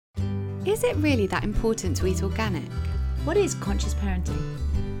Is it really that important to eat organic? What is conscious parenting?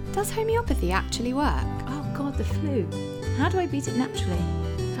 Does homeopathy actually work? Oh God, the flu. How do I beat it naturally?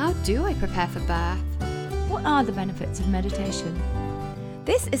 How do I prepare for birth? What are the benefits of meditation?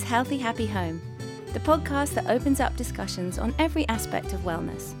 This is Healthy Happy Home, the podcast that opens up discussions on every aspect of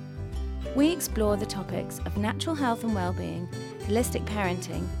wellness. We explore the topics of natural health and well-being, holistic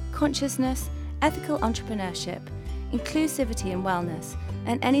parenting, consciousness, ethical entrepreneurship, inclusivity and wellness,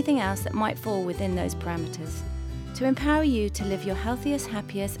 and anything else that might fall within those parameters, to empower you to live your healthiest,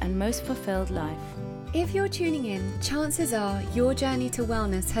 happiest, and most fulfilled life. If you're tuning in, chances are your journey to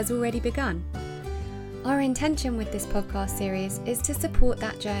wellness has already begun. Our intention with this podcast series is to support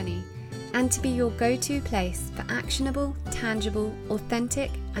that journey and to be your go-to place for actionable, tangible, authentic,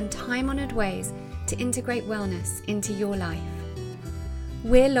 and time-honoured ways to integrate wellness into your life.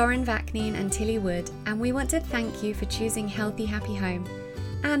 We're Lauren Vakneen and Tilly Wood, and we want to thank you for choosing Healthy Happy Home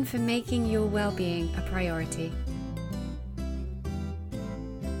and for making your well-being a priority.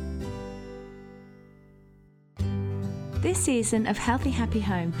 This season of Healthy Happy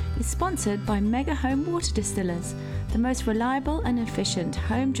Home is sponsored by Mega Home Water Distillers, the most reliable and efficient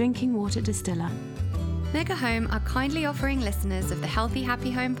home drinking water distiller. Mega Home are kindly offering listeners of the Healthy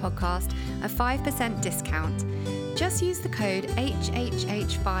Happy Home podcast a 5% discount. Just use the code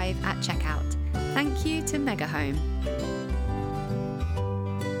HHH5 at checkout. Thank you to Mega Home.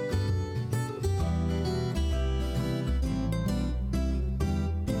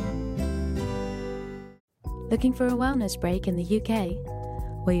 Looking for a wellness break in the UK?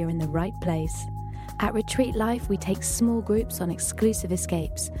 Well, you're in the right place. At Retreat Life, we take small groups on exclusive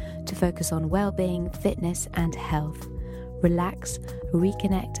escapes to focus on well-being, fitness and health. Relax,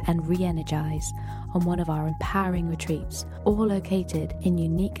 reconnect and re-energize on one of our empowering retreats, all located in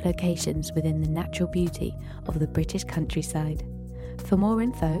unique locations within the natural beauty of the British countryside. For more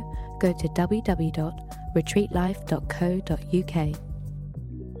info, go to www.retreatlife.co.uk.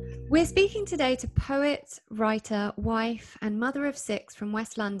 We're speaking today to poet, writer, wife and mother of 6 from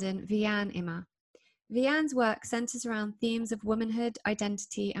West London, Vean Imma. Vean's work centres around themes of womanhood,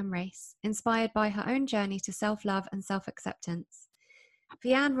 identity and race, inspired by her own journey to self-love and self-acceptance.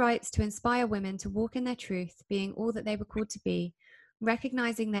 Vean writes to inspire women to walk in their truth, being all that they were called to be,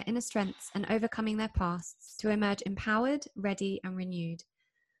 recognising their inner strengths and overcoming their pasts to emerge empowered, ready and renewed.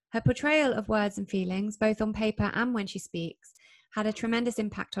 Her portrayal of words and feelings, both on paper and when she speaks, had a tremendous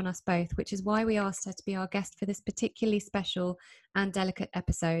impact on us both, which is why we asked her to be our guest for this particularly special and delicate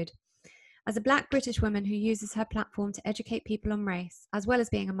episode. As a Black British woman who uses her platform to educate people on race, as well as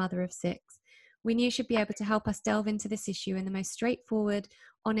being a mother of 6, we knew she'd be able to help us delve into this issue in the most straightforward,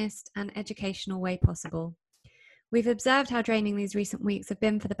 honest and educational way possible. We've observed how draining these recent weeks have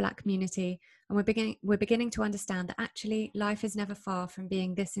been for the Black community, and we're beginning to understand that actually life is never far from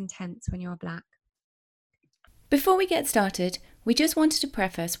being this intense when you're Black. Before we get started, we just wanted to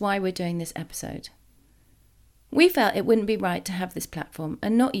preface why we're doing this episode. We felt it wouldn't be right to have this platform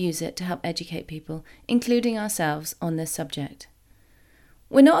and not use it to help educate people, including ourselves, on this subject.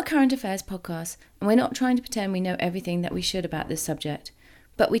 We're not a current affairs podcast, and we're not trying to pretend we know everything that we should about this subject,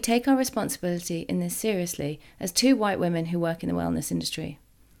 but we take our responsibility in this seriously as 2 white women who work in the wellness industry.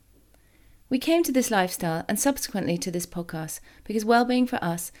 We came to this lifestyle and subsequently to this podcast because well-being for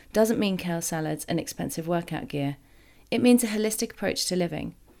us doesn't mean kale salads and expensive workout gear. It means a holistic approach to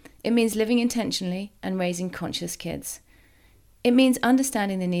living. It means living intentionally and raising conscious kids. It means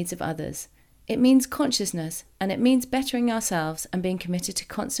understanding the needs of others. It means consciousness, and it means bettering ourselves and being committed to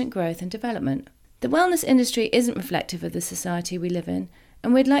constant growth and development. The wellness industry isn't reflective of the society we live in,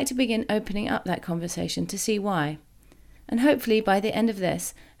 and we'd like to begin opening up that conversation to see why. And hopefully by the end of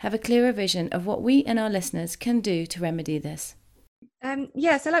this, have a clearer vision of what we and our listeners can do to remedy this.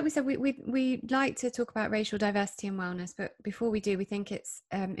 So like we said, we like to talk about racial diversity and wellness, but before we do, we think it's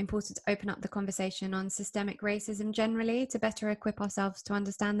important to open up the conversation on systemic racism generally to better equip ourselves to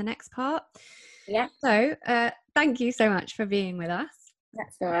understand the next part. Yeah. So thank you so much for being with us.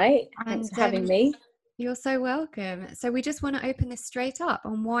 That's all right. Thanks for having me. You're so welcome. So we just want to open this straight up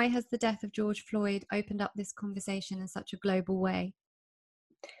on why has the death of George Floyd opened up this conversation in such a global way?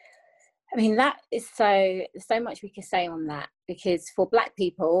 I mean, that is so much we can say on that, because for Black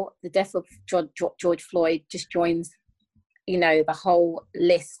people, the death of George Floyd just joins, the whole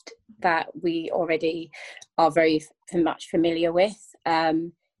list that we already are very much familiar with.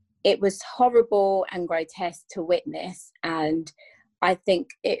 It was horrible and grotesque to witness, and I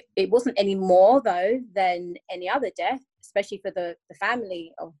think it wasn't any more though than any other death. especially for the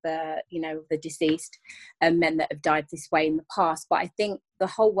family of the, you know, the deceased men that have died this way in the past. But I think the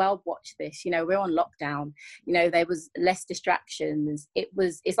whole world watched this. You know, we're on lockdown. You know, there was less distractions.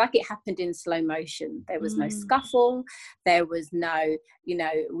 It's like it happened in slow motion. There was no scuffle. There was no, you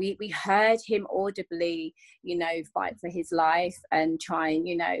know, we heard him audibly, you know, fight for his life and try and,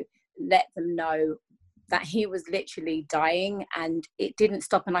 you know, let them know that he was literally dying, and it didn't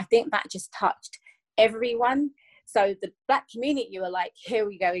stop. And I think that just touched everyone. So the Black community were like, here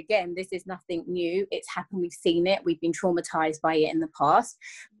we go again. This is nothing new. It's happened. We've seen it. We've been traumatized by it in the past.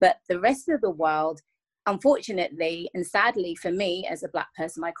 But the rest of the world, unfortunately and sadly for me as a Black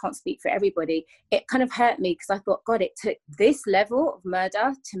person, I can't speak for everybody, it kind of hurt me, because I thought, God, it took this level of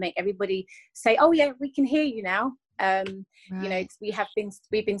murder to make everybody say, oh yeah, we can hear you now. Right. You know,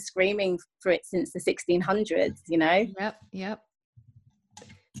 we've been screaming for it since the 1600s, you know. Yep.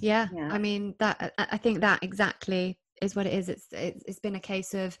 Yeah. I mean, that, I think that exactly is what it is. It's been a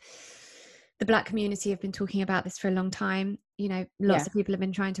case of the Black community have been talking about this for a long time. You know, lots of people have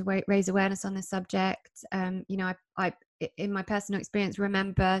been trying to raise awareness on this subject. You know, I in my personal experience,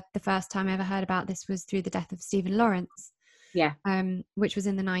 remember the first time I ever heard about this was through the death of Stephen Lawrence. Which was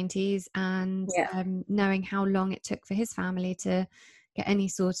in the 90s, and knowing how long it took for his family to get any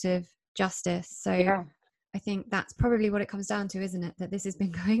sort of justice. So I think that's probably what it comes down to, isn't it? That this has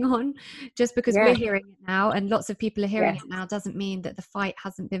been going on. Just because we're hearing it now and lots of people are hearing it now doesn't mean that the fight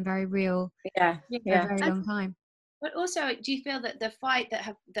hasn't been very real for a very long time. But also, do you feel that the fight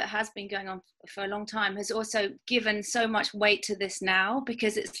that has been going on for a long time has also given so much weight to this now?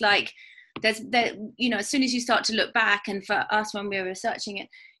 Because it's like, you know, as soon as you start to look back, and for us when we were researching it,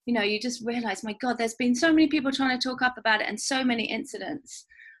 you know, you just realize, my God, there's been so many people trying to talk up about it and so many incidents,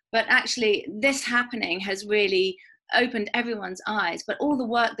 but actually this happening has really opened everyone's eyes. But all the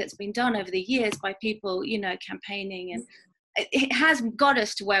work that's been done over the years by people, you know, campaigning, and it has got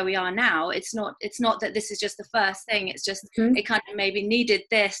us to where we are now. It's not that this is just the first thing. It's just it kind of maybe needed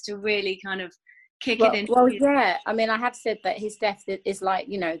this to really kind of kick it in. Well, yeah. I mean, I have said that his death is like,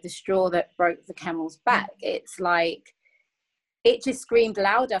 you know, the straw that broke the camel's back. It's like, it just screamed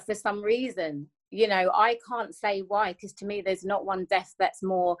louder for some reason. You know, I can't say why, because to me, there's not one death that's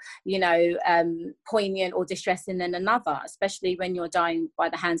more, you know, poignant or distressing than another, especially when you're dying by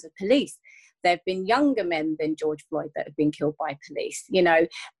the hands of police. There have been younger men than George Floyd that have been killed by police. You know,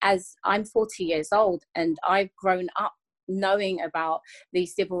 as I'm 40 years old and I've grown up knowing about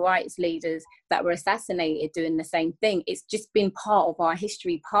these civil rights leaders that were assassinated doing the same thing. It's just been part of our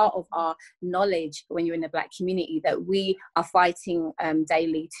history, part of our knowledge when you're in the Black community, that we are fighting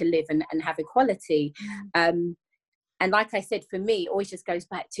daily to live and have equality. And like I said, for me, it always just goes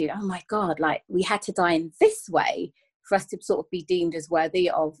back to, oh my God, like we had to die in this way for us to sort of be deemed as worthy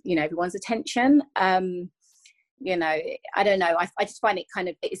of, you know, everyone's attention. You know, I don't know. I just find it kind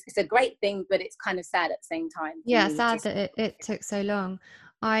of, it's a great thing, but it's kind of sad at the same time. Yeah, sad that it took so long.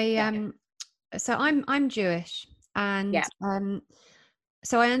 So I'm Jewish, and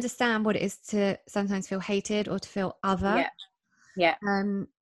so I understand what it is to sometimes feel hated or to feel other. I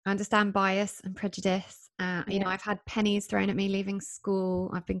understand bias and prejudice. You know, I've had pennies thrown at me leaving school.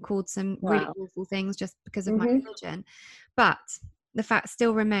 I've been called some really awful things just because of my religion. But the fact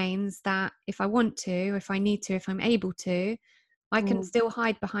still remains that if I want to, if I need to, if I'm able to, I can still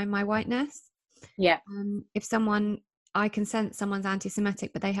hide behind my whiteness. If I can sense someone's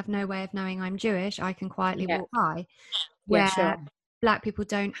anti-Semitic, but they have no way of knowing I'm Jewish, I can quietly walk by. Where Black people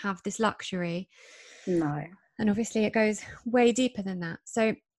don't have this luxury. No. And obviously it goes way deeper than that.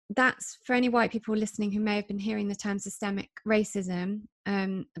 So that's for any white people listening who may have been hearing the term systemic racism,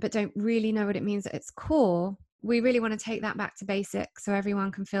 but don't really know what it means at its core. We really want to take that back to basics so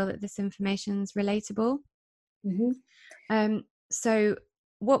everyone can feel that this information is relatable. So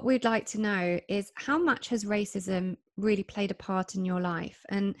what we'd like to know is, how much has racism really played a part in your life?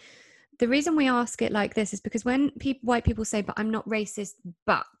 And the reason we ask it like this is because when white people say, but I'm not racist,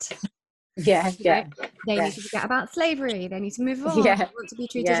 but they need to forget about slavery, they need to move on, they want to be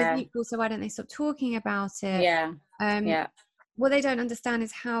treated as equal, so why don't they stop talking about it? What they don't understand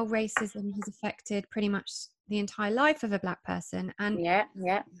is how racism has affected pretty much the entire life of a Black person. And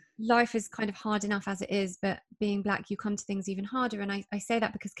life is kind of hard enough as it is, but being Black, you come to things even harder. And I say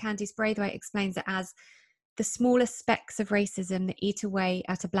that because Candice Braithwaite explains it as the smallest specks of racism that eat away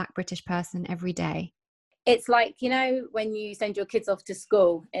at a Black British person every day. It's like, you know, when you send your kids off to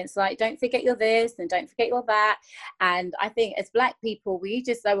school, it's like, don't forget your this and don't forget your that. And I think as Black people, we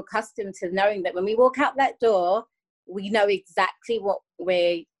just so accustomed to knowing that when we walk out that door, we know exactly what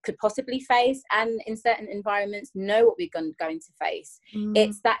we could possibly face, and in certain environments know what we're going to face.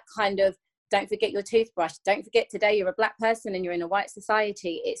 It's that kind of don't forget your toothbrush, don't forget today you're a black person and you're in a white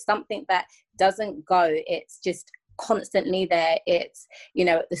society. It's something that doesn't go. It's just constantly there. It's, you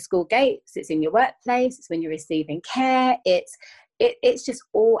know, at the school gates, it's in your workplace, it's when you're receiving care, it's just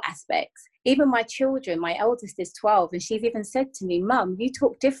all aspects. Even my children, my eldest is 12, and she's even said to me, Mum, you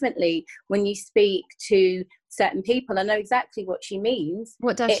talk differently when you speak to certain people. I know exactly what she means.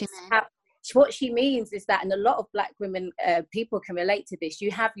 What does she mean? What she means is that, and a lot of black women, people can relate to this,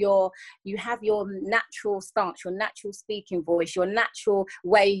 you have your natural stance, your natural speaking voice, your natural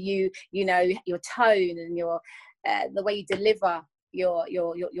way you know, your tone and your the way you deliver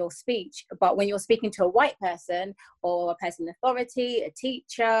your speech. But when you're speaking to a white person or a person in authority, a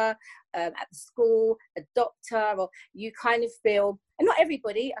teacher, at the school, a doctor, or you kind of feel, and not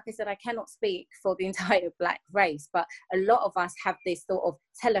everybody, like I said, I cannot speak for the entire black race, but a lot of us have this sort of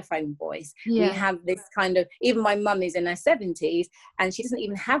telephone voice. We have this kind of, even my mum is in her 70s and she doesn't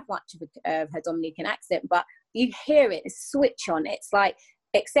even have much of her Dominican accent, but you hear it, it's switch on. It's like,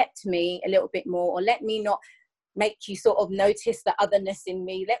 accept me a little bit more, or let me not make you sort of notice the otherness in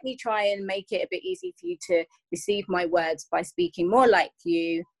me. Let me try and make it a bit easy for you to receive my words by speaking more like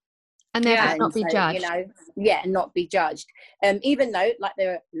you. And therefore not be judged. You know, not be judged. Even though, like,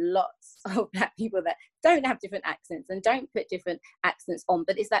 there are lots of black people that don't have different accents and don't put different accents on,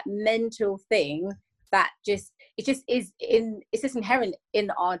 but it's that mental thing that it's just inherent in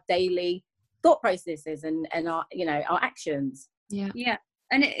our daily thought processes and our, you know, our actions. Yeah.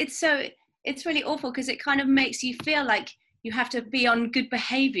 And it's really awful because it kind of makes you feel like you have to be on good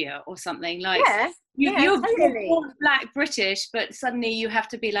behavior or something. Like you're totally. born black British, but suddenly you have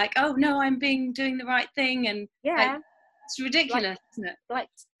to be like, oh no, I'm doing the right thing, and like, it's ridiculous, isn't it?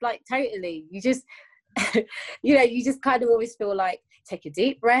 Like totally. You just you know, you just kind of always feel like, take a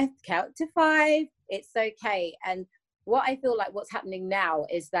deep breath, count to 5, it's okay. And what I feel like what's happening now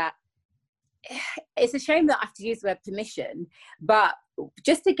is that it's a shame that I have to use the word permission, but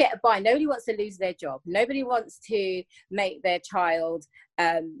just to get by, nobody wants to lose their job. Nobody wants to make their child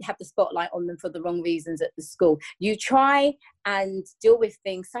have the spotlight on them for the wrong reasons at the school. You try and deal with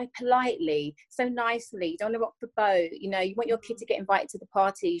things so politely, so nicely. You don't want to rock the boat. You know, you want your kid to get invited to the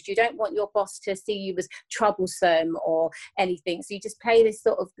parties. You don't want your boss to see you as troublesome or anything. So you just play this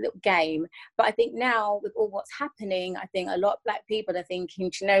sort of little game. But I think now with all what's happening, I think a lot of black people are thinking,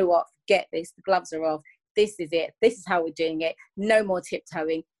 do you know what? Forget this. The gloves are off. This is it. This is how we're doing it. No more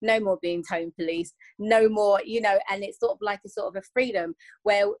tiptoeing. No more being tone police. No more, you know. And it's sort of like a sort of a freedom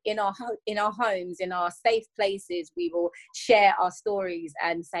where in our homes, in our safe places, we will share our stories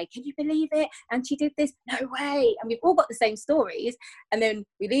and say, "Can you believe it? And she did this? No way!" And we've all got the same stories. And then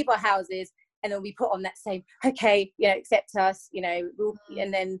we leave our houses, and then we put on that same, "Okay, you know, accept us," you know.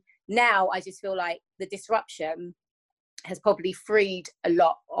 And then now, I just feel like the disruption has probably freed a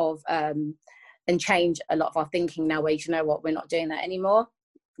lot of and change a lot of our thinking now, where, you know what, we're not doing that anymore.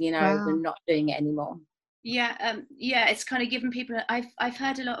 You know, we're not doing it anymore. It's kind of given people, I've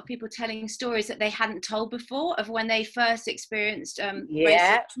heard a lot of people telling stories that they hadn't told before of when they first experienced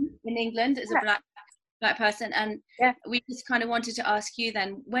racism in England as a black person. And we just kind of wanted to ask you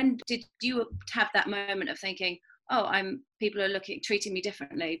then, when did you have that moment of thinking, oh, people are treating me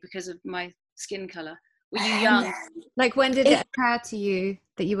differently because of my skin color? Were you young? Like, when did it occur to you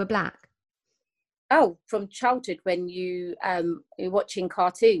that you were black? Oh, from childhood, when you're watching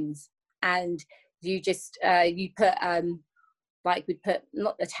cartoons and you just you put like, we put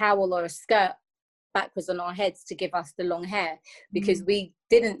not a towel or a skirt backwards on our heads to give us the long hair, because we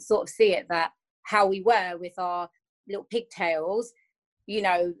didn't sort of see it that how we were with our little pigtails, you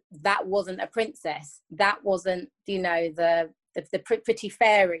know, that wasn't a princess, that wasn't, you know, the pretty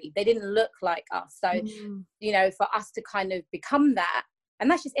fairy. They didn't look like us. So you know, for us to kind of become that, and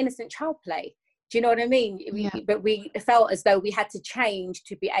that's just innocent child play. Do you know what I mean? But we felt as though we had to change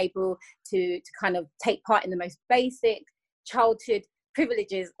to be able to kind of take part in the most basic childhood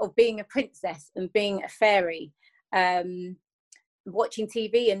privileges of being a princess and being a fairy, watching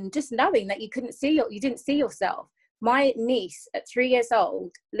TV and just knowing that you didn't see yourself. My niece at 3 years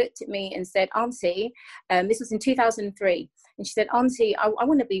old looked at me and said, "Auntie," this was in 2003, and she said, "Auntie, I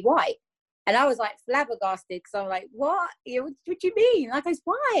want to be white." And I was like flabbergasted, because I'm like, what do you mean? Like, I goes,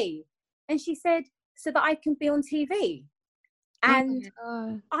 why? And she said, "So that I can be on TV." And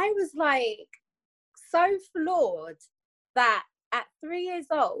I was like, so floored that at 3 years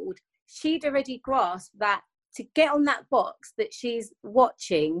old, she'd already grasped that to get on that box that she's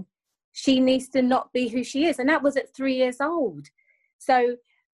watching, she needs to not be who she is. And that was at 3 years old. So,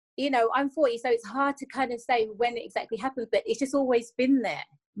 you know, I'm 40, so it's hard to kind of say when it exactly happened, but it's just always been there.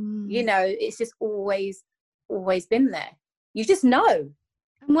 You know, it's just always been there. You just know.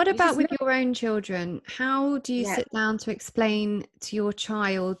 What about with your own children? How do you sit down to explain to your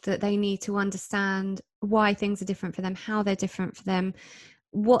child that they need to understand why things are different for them, how they're different for them?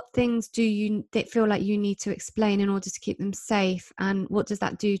 What things do you feel like you need to explain in order to keep them safe? And what does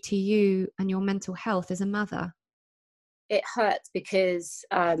that do to you and your mental health as a mother? It hurts because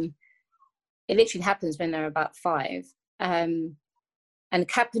it literally happens when they're about 5. And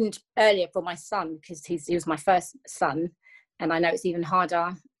it happened earlier for my son because he was my first son. And I know it's even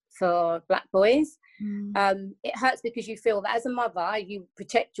harder for Black boys. It hurts because you feel that as a mother, you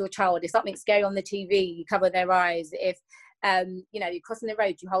protect your child. If something's scary on the TV, you cover their eyes. If, you're crossing the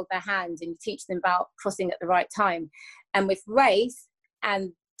road, you hold their hands and you teach them about crossing at the right time. And with race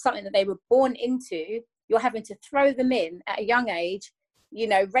and something that they were born into, you're having to throw them in at a young age,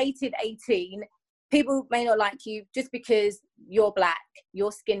 rated 18. People may not like you just because you're Black,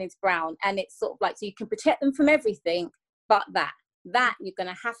 your skin is brown. And it's sort of like, so you can protect them from everything, but that you're going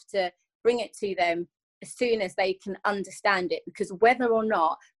to have to bring it to them as soon as they can understand it, because whether or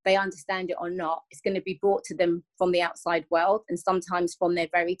not they understand it or not, it's going to be brought to them from the outside world, and sometimes from their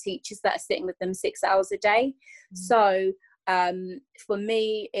very teachers that are sitting with them 6 hours a day. So for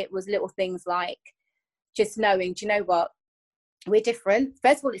me, it was little things like just knowing, do you know what, we're different.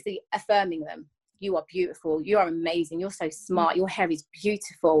 First of all, it's the affirming them. You are beautiful, you are amazing, you're so smart, your hair is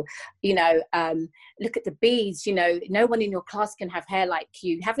beautiful, look at the beads, no one in your class can have hair like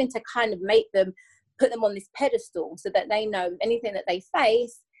you. Having to kind of put them on this pedestal so that they know anything that they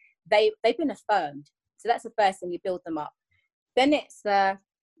face, they've been affirmed. So that's the first thing, you build them up. Then it's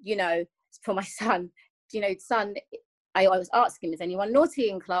for my son, son, I was asking him, is anyone naughty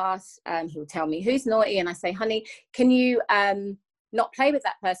in class? He'll tell me who's naughty, and I say, honey, can you not play with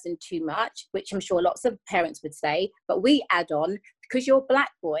that person too much, which I'm sure lots of parents would say, but we add on, because you're a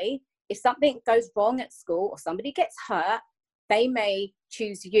Black boy, if something goes wrong at school or somebody gets hurt, they may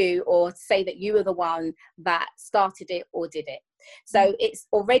choose you or say that you were the one that started it or did it. So it's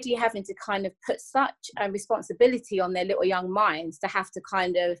already having to kind of put such a responsibility on their little young minds to have to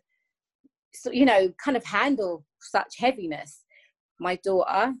kind of handle such heaviness. My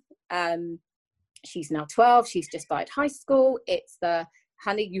daughter, she's now 12. She's just started high school. It's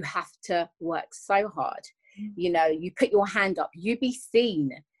honey, you have to work so hard. You put your hand up, you be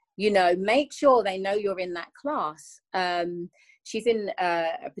seen, make sure they know you're in that class. She's in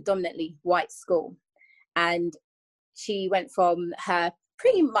a predominantly white school, and she went from her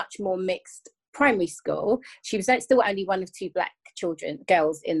pretty much more mixed primary school. She was still only one of 2 Black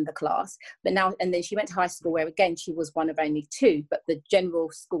girls in the class, but now, and then she went to high school where again she was one of only 2, but the general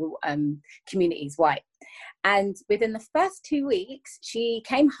school community is white. And within the first 2 weeks, she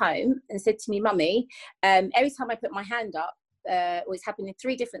came home and said to me, Mummy, every time I put my hand up, it's happening in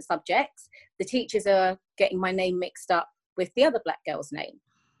 3 different subjects, the teachers are getting my name mixed up with the other Black girl's name.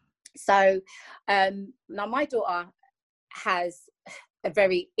 So now my daughter has a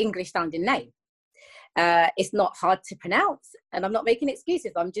very English sounding name. It's not hard to pronounce, and I'm not making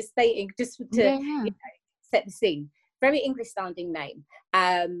excuses, I'm just saying, just to set the scene. Very English sounding name,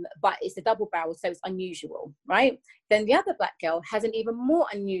 but it's a double barrel, so it's unusual, right? Then the other Black girl has an even more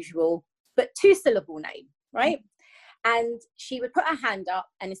unusual but 2-syllable name, right? And she would put her hand up,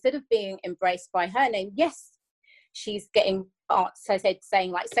 and instead of being embraced by her name, yes, she's getting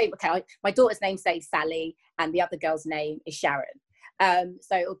saying like, say, okay, my daughter's name, say Sally, and the other girl's name is Sharon.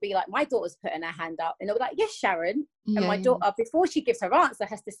 So it would be like, my daughter's putting her hand up, and it'll be like, yes, Sharon. And my daughter, before she gives her answer,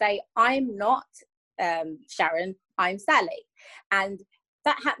 has to say, I'm not Sharon, I'm Sally. And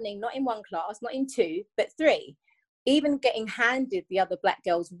that happening not in 1 class, not in 2, but 3. Even getting handed the other Black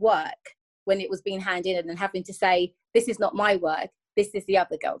girl's work when it was being handed in, and having to say, this is not my work, this is the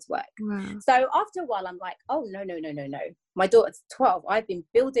other girl's work. Wow. So after a while, I'm like, oh, no. My daughter's 12. I've been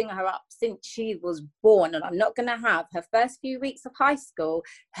building her up since she was born, and I'm not going to have her first few weeks of high school,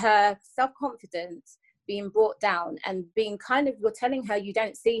 her self-confidence being brought down and being you're telling her you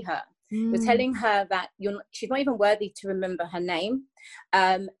don't see her. You're telling her that she's not even worthy to remember her name.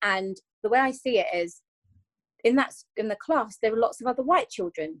 And the way I see it is, in the class, there are lots of other white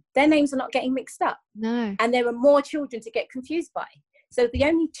children. Their names are not getting mixed up. No. And there are more children to get confused by. So the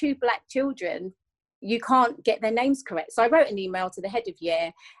only 2 Black children, you can't get their names correct. So I wrote an email to the head of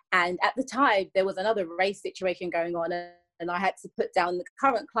year, and at the time there was another race situation going on, and I had to put down the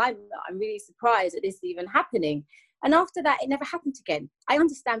current climate. I'm really surprised that this is even happening. And after that, it never happened again. I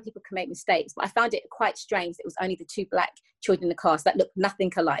understand people can make mistakes, but I found it quite strange that it was only the 2 Black children in the class that looked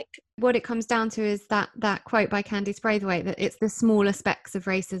nothing alike. What it comes down to is that quote by Candice Braithwaite, that it's the smaller specks of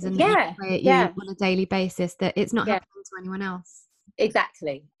racism that you on a daily basis, that it's not happening to anyone else.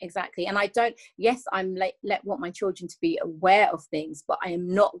 Exactly. And I don't, yes, I'm want my children to be aware of things, but I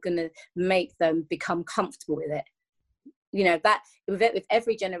am not going to make them become comfortable with it. You know, that with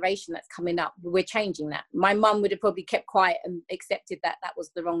every generation that's coming up, we're changing that. My mum would have probably kept quiet and accepted that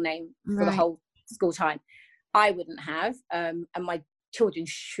was the wrong name for the whole school time. I wouldn't have, and my children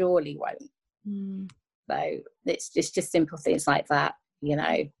surely won't. So it's just simple things like that, you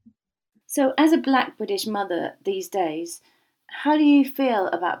know. So as a Black British mother these days, how do you feel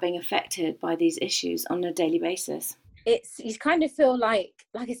about being affected by these issues on a daily basis? You kind of feel like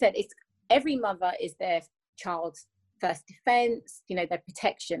I said, it's every mother is their child's first defense, you know, their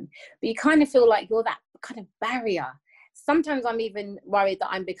protection, but you kind of feel like you're that kind of barrier. Sometimes I'm even worried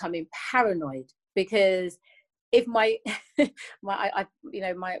that I'm becoming paranoid, because if my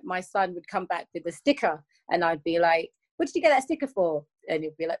my son would come back with a sticker and I'd be like, what did you get that sticker for? And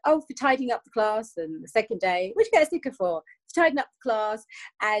he'd be like, oh, for tidying up the class. And the second day, what did you get a sticker for? For tidying up the class.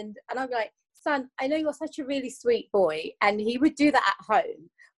 And I'd be like, son, I know you're such a really sweet boy. And he would do that at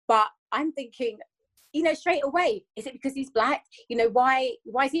home. But I'm thinking, you know, straight away, is it because he's Black? You know, why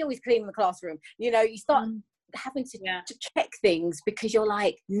is he always cleaning the classroom? You know, you start having to check things because you're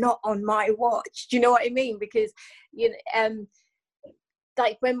like, not on my watch. Do you know what I mean? Because, you know,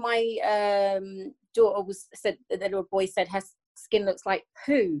 like when my daughter said, the little boy said her skin looks like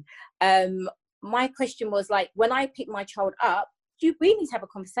poo. My question was like, when I pick my child up, we need to have a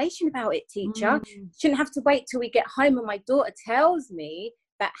conversation about it, teacher. Shouldn't have to wait till we get home and my daughter tells me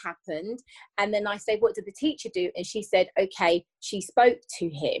that happened. And then I say, what did the teacher do? And she said, okay, she spoke to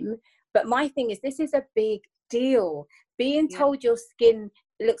him. But my thing is, this is a big deal. Being told your skin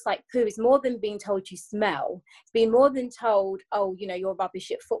looks like poo is more than being told you smell. It's being more than told, oh, you know, you're rubbish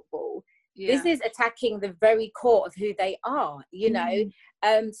at football. This is attacking the very core of who they are, you know.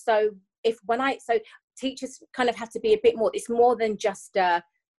 So teachers kind of have to be a bit more, it's more than just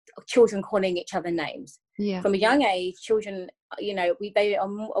children calling each other names. From a young age, children, you know, they are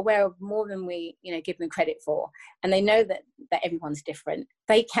aware of more than we, you know, give them credit for, and they know that everyone's different.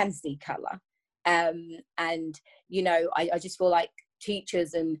 They can see color, and you know, I just feel like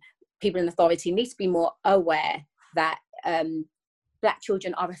teachers and people in authority need to be more aware that Black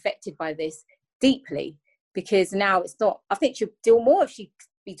children are affected by this deeply, because now it's not, I think she'll deal more if she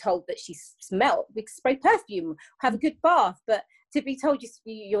be told that she smelled, we spray perfume, have a good bath, but to be told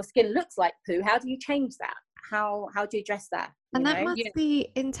your skin looks like poo, how do you change that? How do you address that? And that must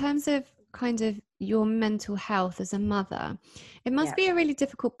be, in terms of kind of your mental health as a mother, it must be a really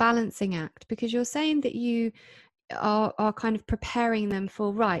difficult balancing act, because you're saying that you are kind of preparing them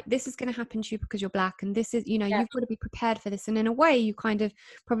for, right, this is going to happen to you because you're Black, and this is, you know, you've got to be prepared for this. And in a way, you kind of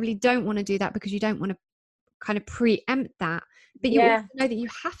probably don't want to do that because you don't want to kind of preempt that, but you also know that you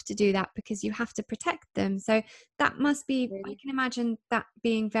have to do that because you have to protect them. So that must be, I can imagine that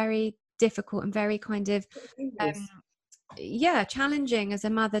being very difficult and very kind of challenging as a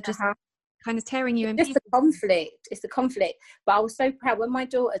mother, just kind of tearing you in pieces. It's the conflict. But I was so proud when my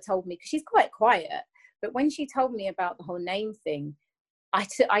daughter told me, because she's quite quiet, but when she told me about the whole name thing, I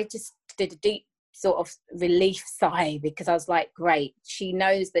just did a deep sort of relief sigh, because I was like, great, she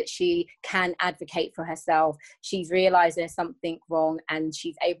knows that she can advocate for herself. She's realized there's something wrong and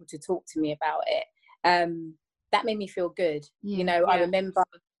she's able to talk to me about it. That made me feel good. You know, I remember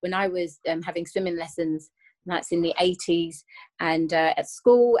when I was having swimming lessons, and that's in the 80s, and at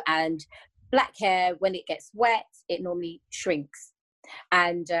school, and Black hair, when it gets wet, it normally shrinks.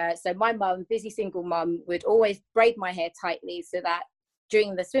 And so my mum, busy single mum, would always braid my hair tightly so that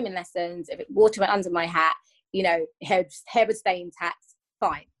during the swimming lessons, if water went under my hat, you know, hair would stay intact,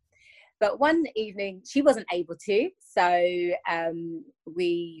 fine. But one evening she wasn't able to, so I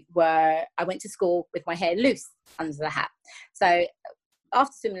went to school with my hair loose under the hat. So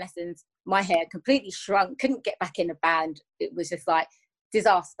after swimming lessons, my hair completely shrunk, couldn't get back in a band. It was just like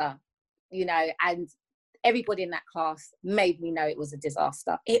disaster, you know, and everybody in that class made me know it was a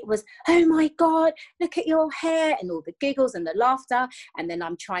disaster. It was, oh my God, look at your hair, and all the giggles and the laughter. And then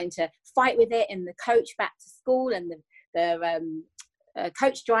I'm trying to fight with it, and the coach back to school, and the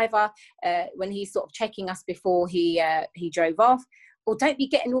coach driver, when he's sort of checking us before he drove off, well, don't be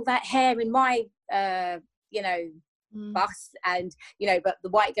getting all that hair in my, you know, bus. And, you know, but the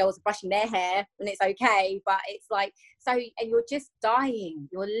white girls are brushing their hair and it's okay, but it's like, so, and you're just dying,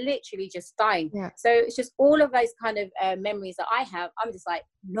 you're literally just dying. So it's just all of those kind of memories that I have. I'm just like,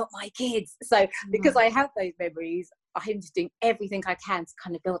 not my kids. So because I have those memories, I'm just doing everything I can to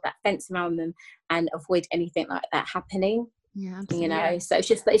kind of build that fence around them and avoid anything like that happening. You know, so it's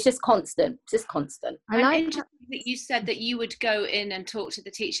just constant. I like that you said that you would go in and talk to the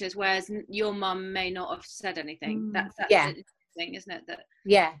teachers, whereas your mum may not have said anything. That's thing, isn't it? That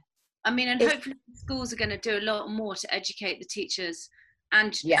yeah. I mean, and hopefully schools are going to do a lot more to educate the teachers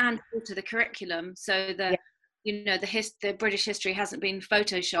and alter the curriculum so that you know the British history hasn't been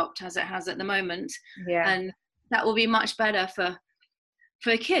photoshopped as it has at the moment, and that will be much better for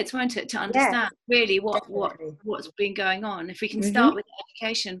kids, won't it, to understand really what's been going on. If we can start with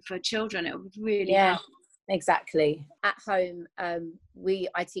education for children, it would really help. Exactly. At home,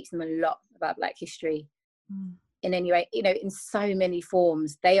 I teach them a lot about Black history in any way, you know, in so many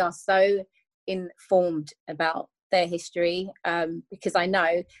forms. They are so informed about their history, because I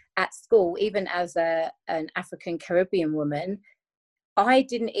know at school, even as an African Caribbean woman, I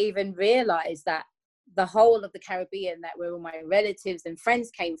didn't even realize that the whole of the Caribbean, that where all my relatives and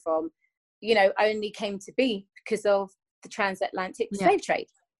friends came from, you know, only came to be because of the transatlantic slave trade.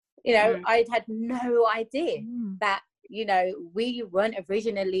 You know, I'd had no idea that, you know, we weren't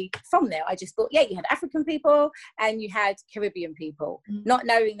originally from there. I just thought, you had African people and you had Caribbean people, not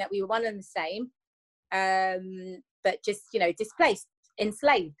knowing that we were one and the same, but just, you know, displaced,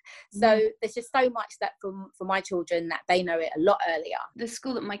 enslaved. So there's just so much that for my children that they know it a lot earlier. The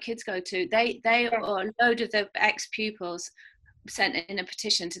school that my kids go to, they or a load of the ex-pupils sent in a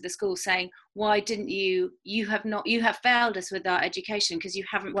petition to the school saying, why didn't you have failed us with our education because you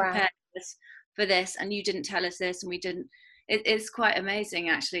haven't prepared us for this, and you didn't tell us this, and we didn't. It's quite amazing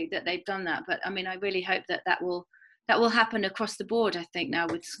actually that they've done that. But I mean, I really hope that will happen across the board. I think now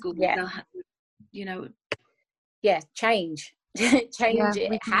with school, you know, change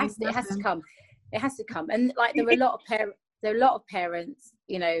it has to come. And like there are a lot of parents,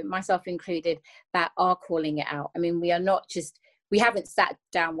 you know, myself included, that are calling it out. I mean, we haven't sat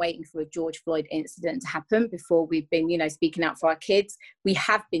down waiting for a George Floyd incident to happen before we've been, you know, speaking out for our kids. We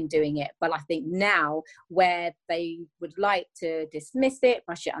have been doing it, but I think now where they would like to dismiss it,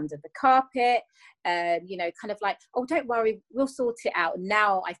 brush it under the carpet, you know, kind of like, oh, don't worry, we'll sort it out.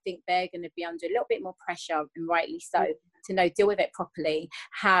 Now I think they're going to be under a little bit more pressure, and rightly so, to deal with it properly,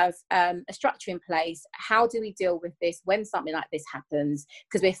 have a structure in place. How do we deal with this when something like this happens?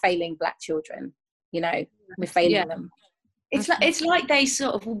 Because we're failing Black children, you know, we're failing them. It's like they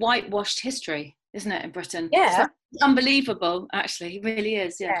sort of whitewashed history, isn't it, in Britain? Yeah. It's unbelievable, actually. It really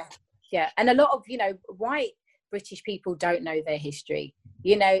is, Yeah. And a lot of, you know, white British people don't know their history.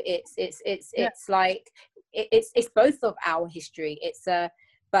 You know, it's like, it's both of our history.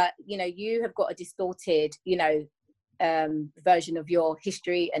 But, you know, you have got a distorted, you know, version of your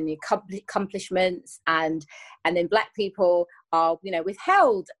history and the accomplishments, and then Black people are, you know,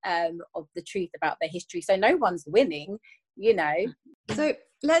 withheld of the truth about their history. So no one's winning, you know. So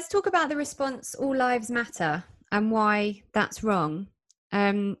let's talk about the response All Lives Matter and why that's wrong.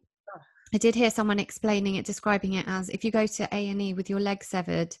 I did hear someone describing it as, if you go to A&E with your leg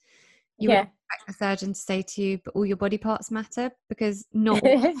severed, you would expect the surgeon to say to you, but all your body parts matter, because not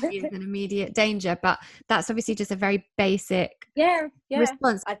all is an immediate danger. But that's obviously just a very basic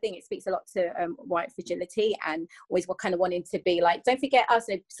response. I think it speaks a lot to white fragility, and always wanting to be like, don't forget us,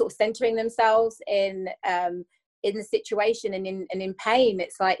 and sort of centering themselves in the situation and in pain.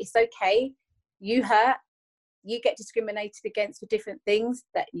 It's like, it's okay, you hurt, you get discriminated against for different things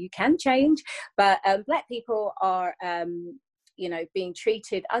that you can change, but Black people are you know, being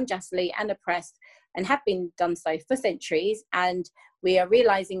treated unjustly and oppressed, and have been done so for centuries, and we are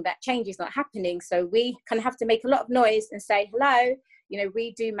realizing that change is not happening. So we kind of have to make a lot of noise and say, hello, you know,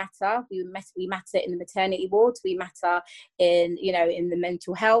 we do matter. We matter in the maternity wards, we matter in, you know, in the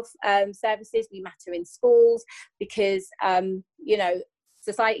mental health services, we matter in schools, because you know,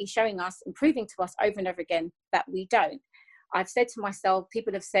 society is showing us and proving to us over and over again that we don't. I've said to myself,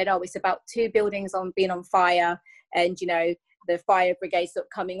 people have said, oh, it's about 2 buildings being on fire, and, you know, the fire brigade sort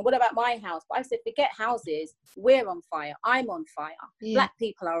of coming. What about my house? But I said, forget houses. We're on fire. I'm on fire. Black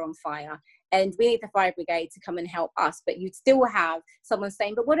people are on fire. And we need the fire brigade to come and help us. But you'd still have someone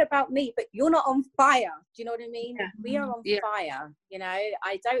saying, but what about me? But you're not on fire. Do you know what I mean? Yeah. We are on fire. You know,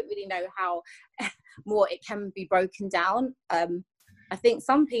 I don't really know how more it can be broken down. I think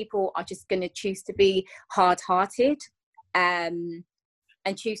some people are just going to choose to be hard-hearted and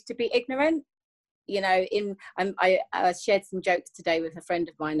choose to be ignorant. You know, I shared some jokes today with a friend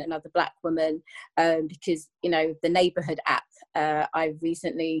of mine, another Black woman, because, you know, the neighbourhood app, I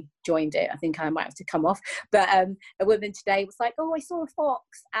recently joined it. I think I might have to come off. But a woman today was like, oh, I saw a fox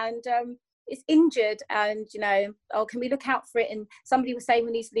and it's injured, and, you know, oh, can we look out for it? And somebody was saying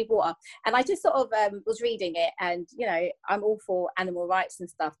we need to leave water. And I just sort of was reading it, and, you know, I'm all for animal rights and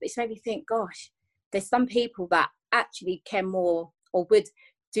stuff, but it's made me think, gosh, there's some people that actually care more, or would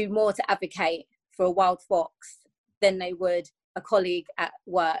do more to advocate for a wild fox than they would a colleague at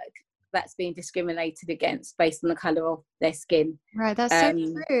work that's being discriminated against based on the colour of their skin. Right, that's so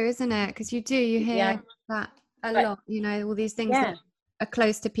true, isn't it? Because you hear that a lot, you know, all these things that are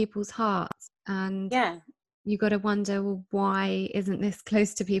close to people's hearts, and you got to wonder, well, why isn't this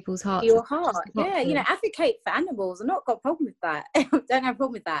close to people's hearts? Your heart, you know, advocate for animals. I've not got a problem with that. Don't have a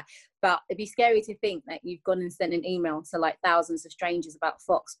problem with that. But it'd be scary to think that you've gone and sent an email to like thousands of strangers about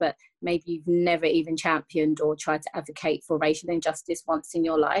fox, but maybe you've never even championed or tried to advocate for racial injustice once in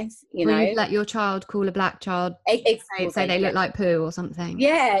your life. You know, you'd let your child call a black child, say they look like poo or something.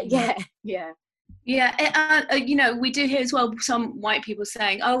 Yeah, you know, we do hear as well some white people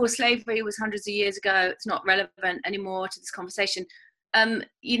saying, oh, well, slavery was hundreds of years ago, it's not relevant anymore to this conversation.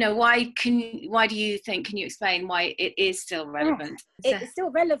 You know, why do you think, can you explain why it is still relevant? It's still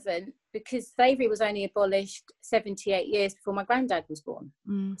relevant because slavery was only abolished 78 years before my granddad was born.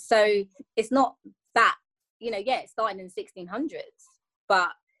 So it's not that, you know, it started in the 1600s, but,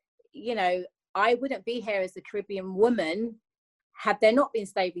 you know, I wouldn't be here as a Caribbean woman had there not been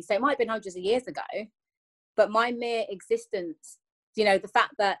slavery. So it might have been hundreds of years ago, but my mere existence, you know, the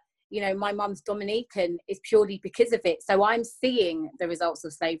fact that, you know, my mum's Dominican is purely because of it. So I'm seeing the results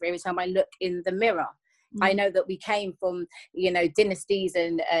of slavery every time I look in the mirror. I know that we came from, you know, dynasties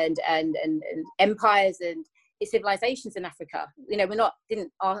and empires and civilizations in Africa. You know,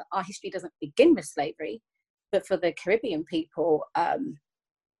 our history doesn't begin with slavery, but for the Caribbean people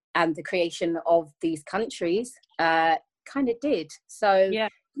and the creation of these countries, kind of did. So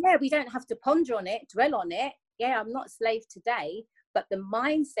we don't have to ponder on it, dwell on it. I'm not a slave today, but the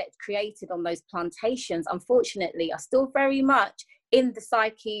mindset created on those plantations, unfortunately, are still very much in the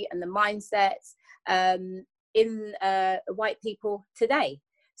psyche and the mindsets in white people today.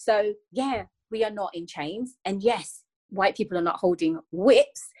 So we are not in chains, and yes, white people are not holding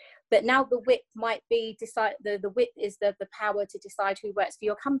whips, but now the whip might be the whip is the power to decide who works for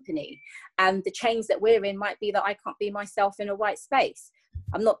your company, and the chains that we're in might be that I can't be myself in a white space.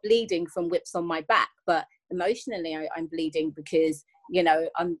 I'm not bleeding from whips on my back, but emotionally I'm bleeding because, you know,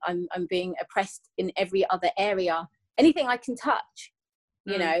 I'm being oppressed in every other area. Anything I can touch,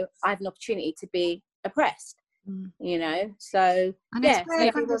 you know, I have an opportunity to be oppressed. You know, so and it's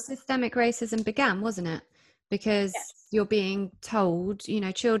where kind of systemic racism began, wasn't it? Because you're being told, you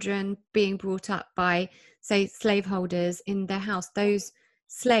know, children being brought up by, say, slaveholders in their house, those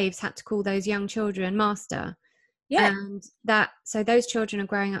slaves had to call those young children master. And so those children are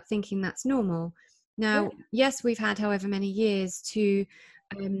growing up thinking that's normal. Now, yes, we've had however many years to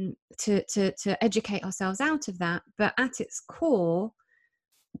educate ourselves out of that, but at its core,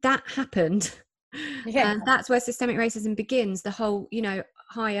 that happened. And that's where systemic racism begins, the whole, you know,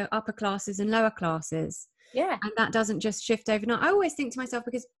 higher upper classes and lower classes. And that doesn't just shift overnight. I always think to myself,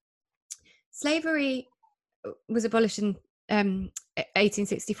 because slavery was abolished in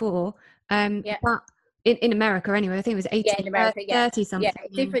 1864, but in America anyway, I think it was 1830 something.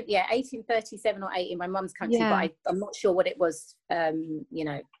 Different, 1837 or 8 in my mum's country, but I'm not sure what it was, you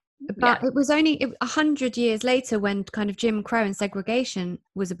know. But it was only 100 years later when kind of Jim Crow and segregation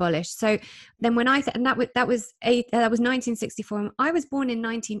was abolished. So then when I and that was 1964, and I was born in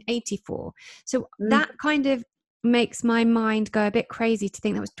 1984. So that kind of makes my mind go a bit crazy to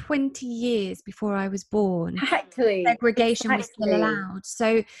think that was 20 years before I was born. Segregation was still allowed.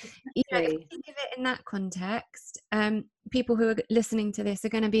 So you know, if you think of it in that context, people who are listening to this are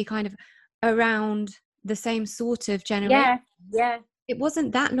going to be kind of around the same sort of generation. It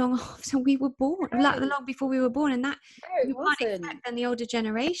wasn't that long after we were born, long before we were born, and that you can't expect then the older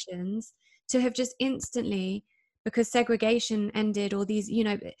generations to have just instantly, because segregation ended, or these, you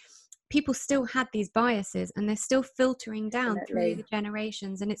know, people still had these biases, and they're still filtering down through the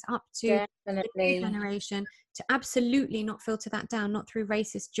generations, and it's up to the new generation to absolutely not filter that down, not through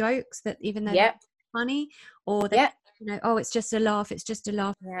racist jokes that even though they're funny, or that you know, oh, it's just a laugh,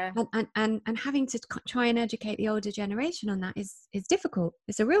 and having to try and educate the older generation on that is difficult.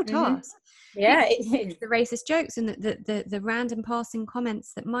 It's a real task. It's the racist jokes and the random passing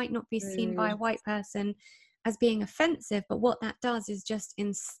comments that might not be seen by a white person as being offensive, but what that does is just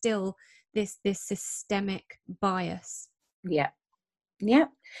instill this systemic bias. It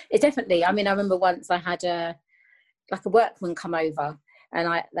definitely, I mean, I remember once I had a workman come over,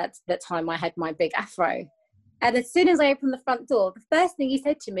 and that's the time I had my big afro. And as soon as I opened the front door, the first thing he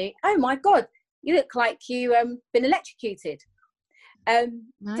said to me, "Oh my God, you look like you been electrocuted." Nice.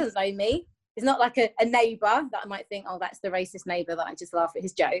 Doesn't know me. It's not like a neighbour that I might think, oh, that's the racist neighbour that I just laugh at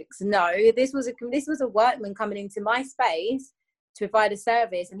his jokes. No, this was a workman coming into my space to provide a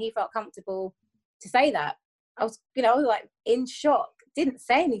service, and he felt comfortable to say that. I was like in shock. Didn't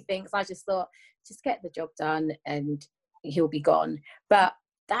say anything, because I just thought, just get the job done and he'll be gone. But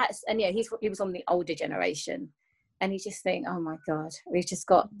he was on the older generation, and you just think, oh my God, we've just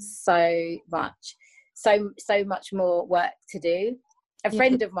got so much more work to do. A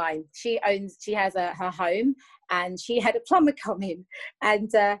friend of mine, she has her home, and she had a plumber come in,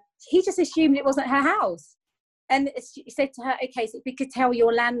 and he just assumed it wasn't her house. And she said to her, okay, so we could tell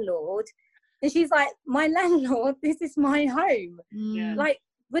your landlord. And she's like, my landlord, this is my home. Yeah. Like,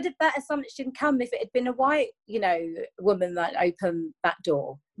 would that assumption come if it had been a white, woman that opened that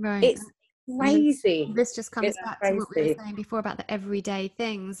door? Right. It's crazy. This just comes back to what we were saying before about the everyday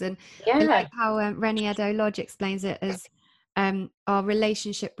things. And I like how Rennie Edo-Lodge explains it as our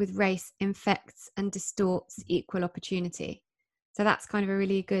relationship with race infects and distorts equal opportunity. So that's kind of a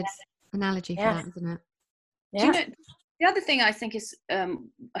really good analogy for that, isn't it? Do you know, the other thing I think is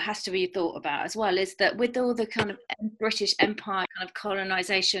has to be thought about as well is that with all the kind of British Empire kind of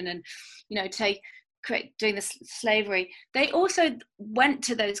colonization and, doing the slavery, they also went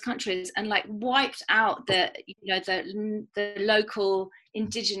to those countries and like wiped out the local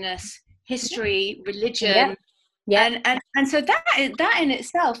indigenous history, religion. And so that in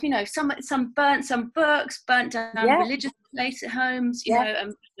itself, some burnt some books, burnt down religious homes,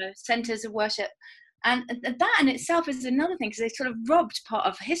 centers of worship. And that in itself is another thing, because they sort of robbed part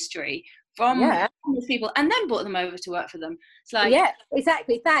of history from these people and then brought them over to work for them. It's like,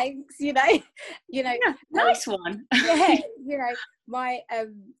 exactly. Thanks. Nice one.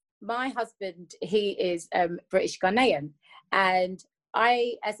 My husband, he is British Ghanaian, and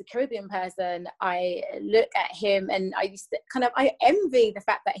I, as a Caribbean person, I look at him and I envy the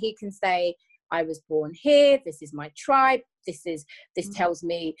fact that he can say, I was born here, this is my tribe, this tells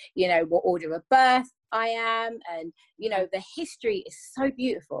me, what order of birth I am, and the history is so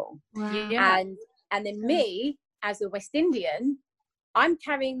beautiful. Wow. And then me, as a West Indian, I'm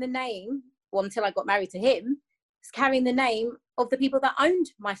carrying the name, until I got married to him, carrying the name of the people that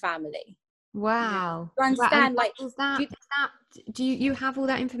owned my family. Wow. You understand? Do you have all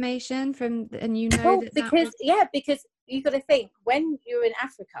that information from, and because you've got to think, when you're in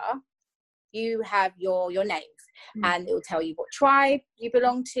Africa, you have your names, and it will tell you what tribe you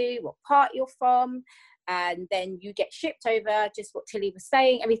belong to, what part you're from, and then you get shipped over, just what Tilly was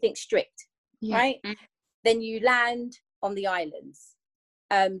saying, everything's strict, right? Then you land on the islands.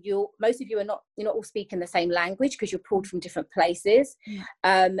 Most of you you're not all speaking the same language because you're pulled from different places,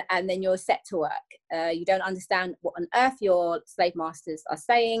 and then you're set to work. You don't understand what on earth your slave masters are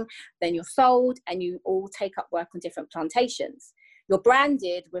saying. Then you're sold, and you all take up work on different plantations. You're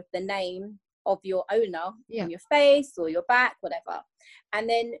branded with the name of your owner on your face or your back, whatever. And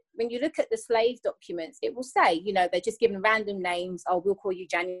then when you look at the slave documents, it will say, they're just given random names. Oh, we'll call you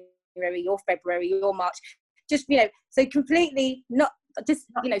January, you're February, you're March. Just, so completely not just,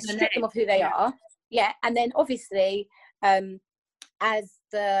 strip them of who they are. Yeah. And then obviously, as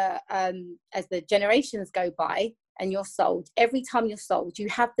the generations go by and you're sold, every time you're sold, you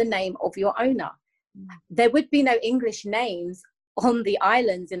have the name of your owner. There would be no English names on the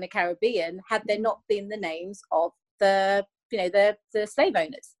islands in the Caribbean had there not been the names of the slave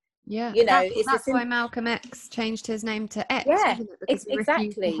owners. That's why Malcolm X changed his name to X, isn't it? Because he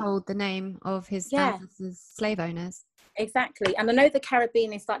refused to hold the name of his ancestors' slave owners. Exactly. And I know the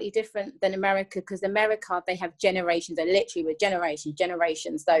Caribbean is slightly different than America, because America, they have generations. They're literally with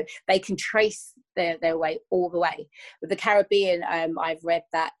generations, so they can trace their way all the way. With the Caribbean, I've read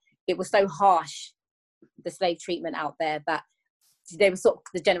that it was so harsh, the slave treatment out there, that they were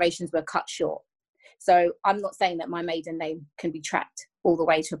the generations were cut short. So I'm not saying that my maiden name can be tracked all the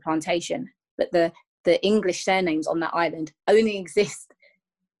way to a plantation, but the English surnames on that island only exist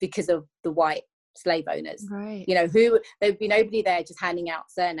because of the white slave owners. Right. There would be nobody there just handing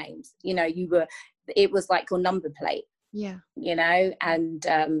out surnames. It was like your number plate. Yeah. And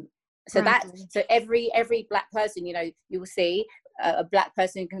so every black person, you will see a black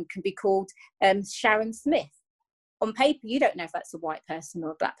person can be called Sharon Smith. On paper, you don't know if that's a white person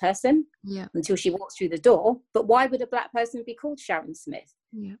or a black person until she walks through the door. But why would a black person be called Sharon Smith?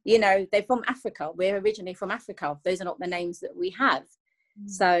 Yeah. They're from Africa. We're originally from Africa. Those are not the names that we have.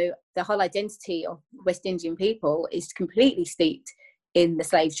 So the whole identity of West Indian people is completely steeped in the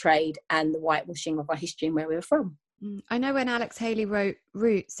slave trade and the whitewashing of our history and where we were from. I know when Alex Haley wrote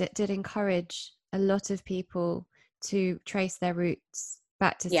Roots, it did encourage a lot of people to trace their roots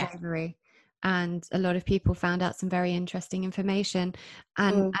back to slavery. And a lot of people found out some very interesting information.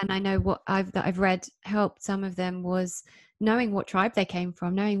 And I know what I've read helped some of them was knowing what tribe they came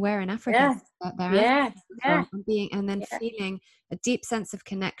from, knowing where in Africa they're from, and then feeling a deep sense of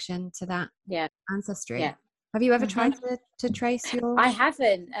connection to that ancestry. Have you ever tried to trace your... I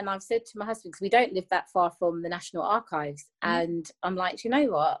haven't, and I've said to my husband, because we don't live that far from the National Archives, and I'm like, you know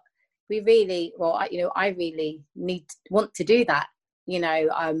what, we really, I really want to do that.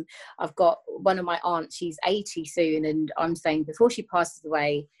 I've got one of my aunts, she's 80 soon, and I'm saying before she passes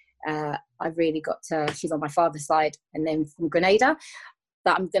away, I've really got to, she's on my father's side and then from Grenada,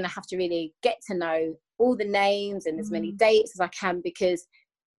 that I'm going to have to really get to know all the names and as many dates as I can, because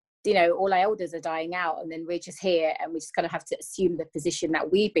all our elders are dying out, and then we're just here, and we just kind of have to assume the position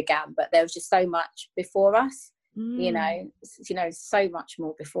that we began, but there was just so much before us, so much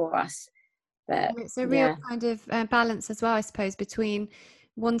more before us. But it's a real kind of balance as well, I suppose, between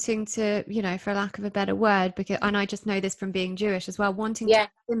wanting to, for lack of a better word, because, and I just know this from being Jewish as well, wanting to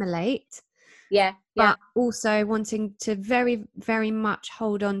assimilate, but also wanting to very, very much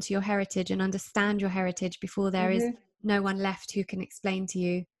hold on to your heritage and understand your heritage before there is no one left who can explain to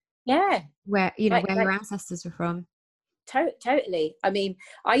you where your ancestors were from. Totally. I mean,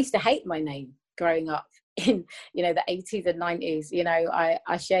 I used to hate my name growing up in the 80s and 90s.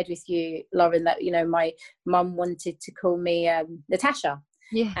 I shared with you, Lauren, that my mum wanted to call me Natasha,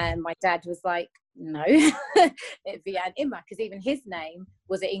 and my dad was like, no, Vean Imma, because even his name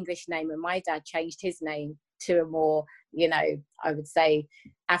was an English name, and my dad changed his name to a more I would say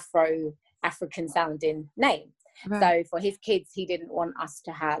African sounding name. So for his kids, he didn't want us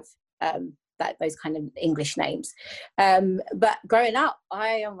to have those kind of English names. But growing up,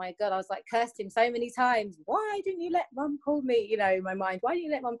 oh my God, I was like cursed him so many times. Why didn't you let mum call me, in my mind, why didn't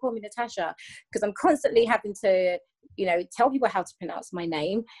you let mum call me Natasha? Because I'm constantly having to, tell people how to pronounce my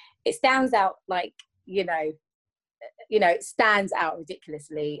name. It stands out like, it stands out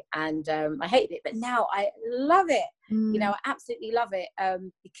ridiculously, and I hated it, but now I love it. I absolutely love it,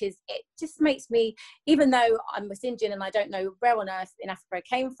 because it just makes me, even though I'm West Indian and I don't know where on earth in Africa I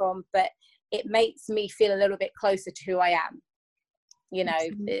came from, but it makes me feel a little bit closer to who I am. And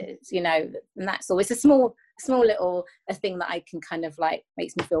that's all. It's a small little thing that I can kind of like,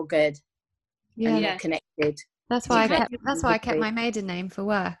 makes me feel good and connected. That's why I kept my maiden name for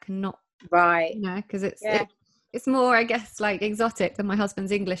work, and not because it's more, I guess, like exotic than my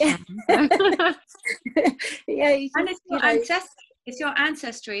husband's English name. So. And it's your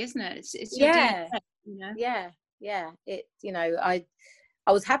ancestry, isn't it? It's your DNA, It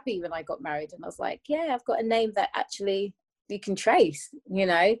I was happy when I got married, and I was like, I've got a name that actually you can trace.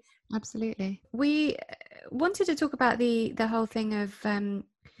 Absolutely. We wanted to talk about the whole thing of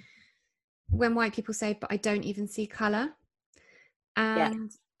when white people say, "But I don't even see color," and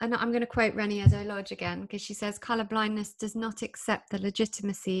I'm going to quote Reni Eddo-Lodge again, because she says, "Color blindness does not accept the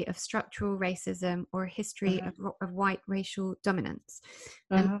legitimacy of structural racism or a history of white racial dominance.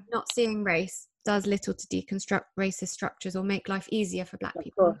 And not seeing race does little to deconstruct racist structures or make life easier for Black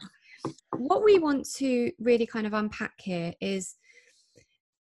people." What we want to really kind of unpack here is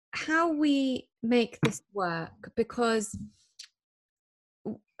how we make this work, because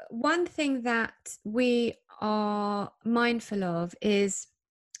one thing that we are mindful of is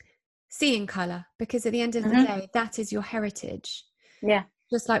seeing color, because at the end of the day, that is your heritage.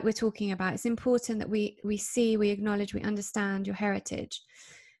 Just like we're talking about, it's important that we see, we acknowledge, we understand your heritage.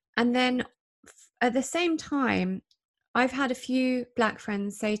 And then at the same time, I've had a few Black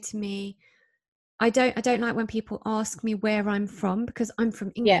friends say to me, I don't like when people ask me where I'm from, because I'm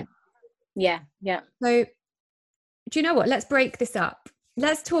from England. So do you know what, let's break this up.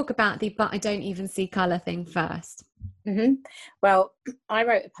 Let's talk about the "but I don't even see color" thing first. Well, I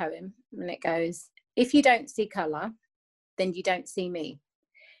wrote a poem, and it goes, "If you don't see color, then you don't see me.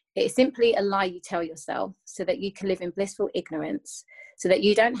 It is simply a lie you tell yourself so that you can live in blissful ignorance, so that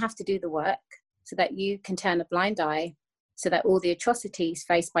you don't have to do the work, so that you can turn a blind eye, so that all the atrocities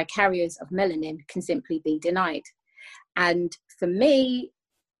faced by carriers of melanin can simply be denied." And for me,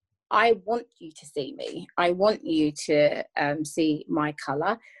 I want you to see me. I want you to see my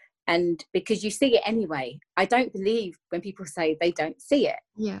colour. And because you see it anyway. I don't believe when people say they don't see it.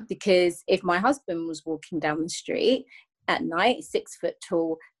 Because if my husband was walking down the street at night, 6 foot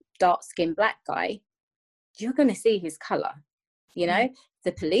tall, dark skinned Black guy, you're going to see his colour. The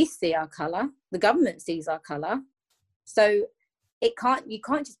police see our colour. The government sees our colour. So you can't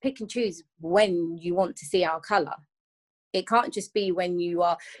just pick and choose when you want to see our colour. It can't just be when you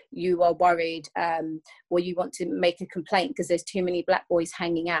are worried or you want to make a complaint because there's too many Black boys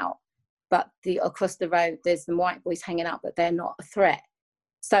hanging out. But across the road, there's some white boys hanging out, but they're not a threat.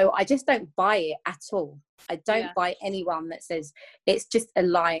 So I just don't buy it at all. I don't buy anyone that says it's just a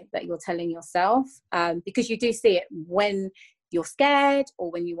lie that you're telling yourself, because you do see it when you're scared, or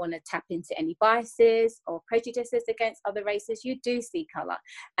when you want to tap into any biases or prejudices against other races, you do see colour.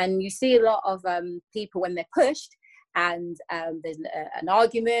 And you see a lot of people when they're pushed and there's an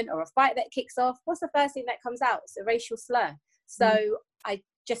argument or a fight that kicks off, what's the first thing that comes out? It's a racial slur. So I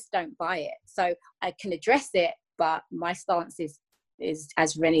just don't buy it. So I can address it, but my stance is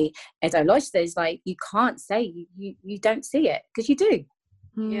as Rennie Edo Lodge says, like, you can't say you don't see it, because you do.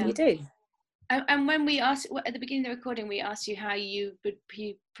 You do. And when we asked at the beginning of the recording, we asked you how you would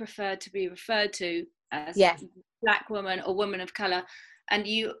prefer to be referred to as Black woman or woman of colour, and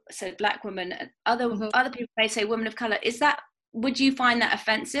you said Black woman. Other people may say woman of colour. Would you find that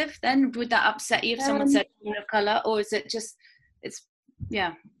offensive then? Would that upset you if someone said woman of colour, or is it just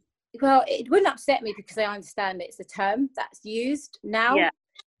Well, it wouldn't upset me because I understand it's a term that's used now,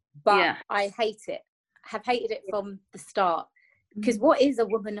 but I hate it. I have hated it from the start, because what is a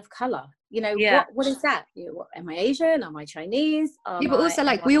woman of colour? You know, what is that? You know, am I Asian? Am I Chinese? But also,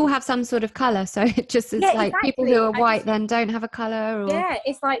 like, we all have some sort of colour, so it just is like exactly. People who are white then don't have a colour. Or... Yeah,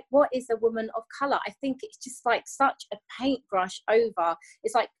 it's like, what is a woman of colour? I think it's just like such a paintbrush over.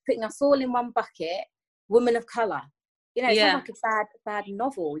 It's like putting us all in one bucket, woman of colour. You know, it sounds like a bad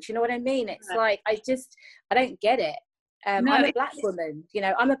novel. Do you know what I mean? It's like, I don't get it. I'm a Black woman, you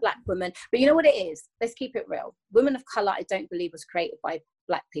know, I'm a Black woman. But you know what it is? Let's keep it real. Women of colour, I don't believe was created by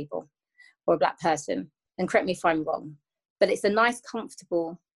Black people or a Black person. And correct me if I'm wrong. But it's a nice,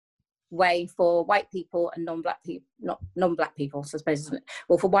 comfortable way for white people and non-Black people, not non-Black people, so I suppose, isn't it?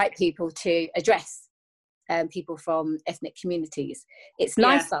 Well, for white people to address people from ethnic communities. It's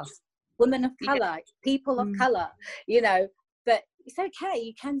nicer. Women of colour, people of colour, you know, but it's okay.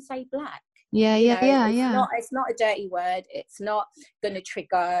 You can say Black. It's not a dirty word. It's not going to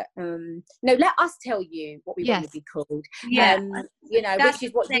trigger. No, let us tell you what we want to be called. You know, which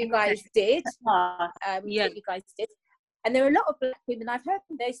is what you guys did. What you guys did. And there are a lot of Black women I've heard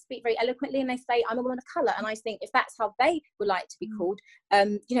them, they speak very eloquently and they say, I'm a woman of colour. And I think if that's how they would like to be called,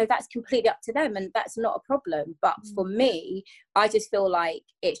 you know, that's completely up to them and that's not a problem. But for me, I just feel like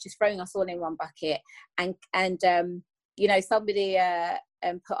it's just throwing us all in one bucket. And you know, somebody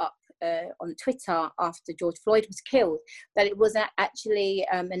put up on Twitter after George Floyd was killed that it was actually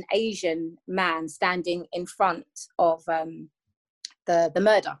an Asian man standing in front of the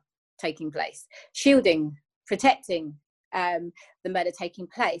murder taking place, shielding, protecting the murder taking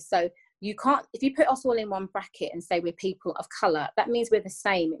place. So you can't, if you put us all in one bracket and say we're people of colour, that means we're the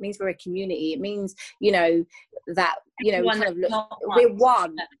same. It means we're a community. It means, you know, that, you know, we kind of look, we're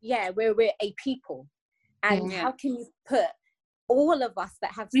one. Yeah, we're a people. And how can you put all of us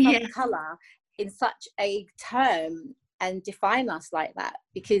that have some colour in such a term and define us like that?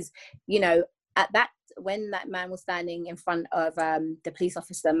 Because, you know, when that man was standing in front of the police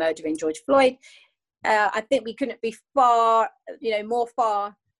officer murdering George Floyd, I think we couldn't be more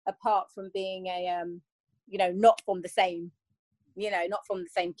far apart from being you know, not from the same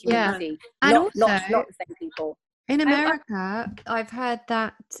community, not the same people. In America, I've heard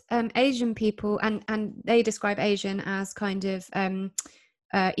that Asian people, and they describe Asian as kind of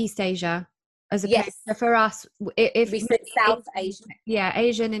East Asia, as opposed to for us, if we said South Asian. Yeah,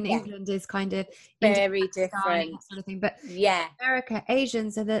 Asian in England is kind of very different sort of thing. But in America,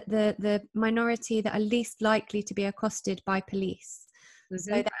 Asians are the minority that are least likely to be accosted by police.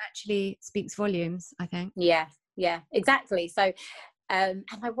 So that actually speaks volumes, I think. Yeah, exactly. So and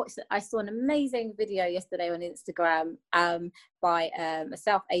I saw an amazing video yesterday on Instagram by a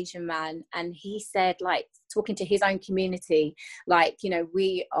South Asian man, and he said, like, talking to his own community, like, you know,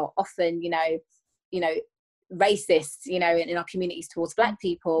 we are often, you know, racist, you know, in our communities towards Black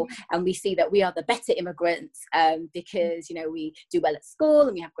people, and we see that we are the better immigrants because, you know, we do well at school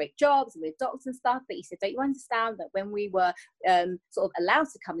and we have great jobs and we're doctors and stuff. But he said, don't you understand that when we were sort of allowed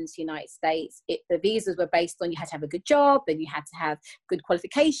to come into the United States, the visas were based on you had to have a good job and you had to have good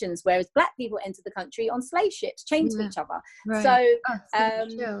qualifications, whereas Black people entered the country on slave ships chained to each other. Right. So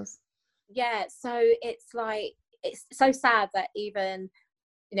so it's like, it's so sad that even,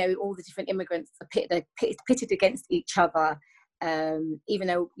 you know, all the different immigrants are pitted against each other, even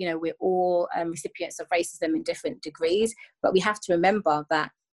though, you know, we're all recipients of racism in different degrees. But we have to remember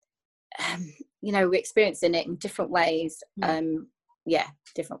that, you know, we're experiencing it in different ways.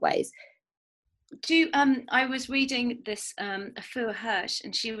 Different ways. I was reading this, Afua Hirsch,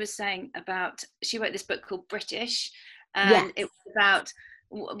 and she was saying she wrote this book called British, and it was about,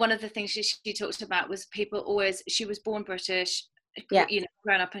 one of the things she talked about was she was born British, you know,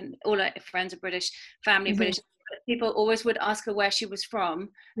 grown up and all her friends are British, family British. People always would ask her where she was from,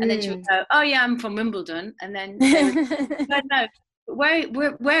 and then she would go, oh yeah, I'm from Wimbledon, and then they would, no,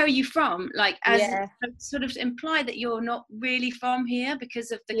 where are you from? Like, as sort of imply that you're not really from here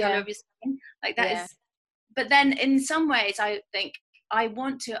because of the color of your skin. Like that is. But then in some ways, I think I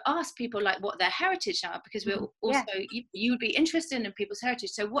want to ask people like what their heritage are, because we're also you would be interested in people's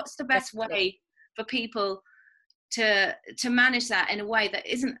heritage. So what's the best way for people to manage that in a way that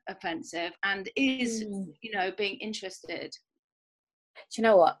isn't offensive and is being interested? Do you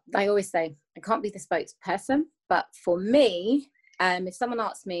know what I always say? I can't be the spokesperson, but for me, if someone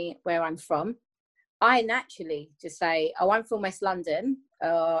asks me where I'm from, I naturally just say, oh, I'm from West London,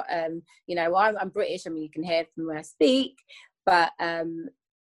 or I'm British. I mean, you can hear from where I speak, but I'm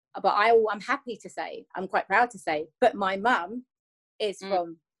happy to say, I'm quite proud to say, but my mum is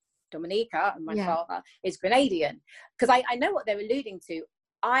from Dominica and my father is Grenadian, because I know what they're alluding to.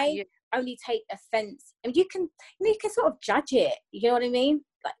 I only take offense, and you can sort of judge it, you know what I mean,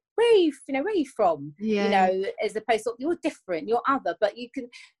 like where are you from, as opposed to you're different, you're other, but you can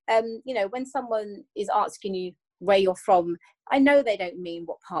when someone is asking you where you're from, I know they don't mean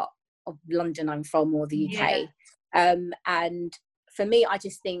what part of London I'm from or the UK. And for me, I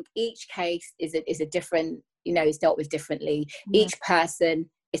just think each case is a different, is dealt with differently. Each person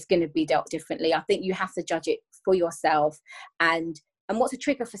is going to be dealt differently. I think you have to judge it for yourself, and what's a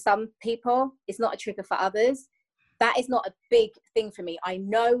trigger for some people is not a trigger for others. That is not a big thing for me. I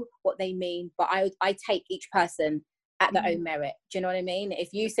know what they mean, but I take each person at their own merit. Do you know what I mean? If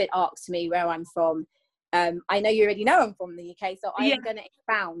you ask me where I'm from, I know you already know I'm from the UK, so I'm going to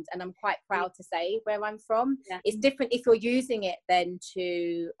expound, and I'm quite proud to say where I'm from. It's different if you're using it then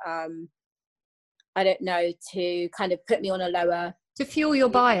to, I don't know, to kind of put me on a lower... To fuel your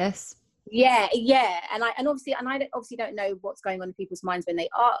bias. Yeah. And I obviously don't know what's going on in people's minds when they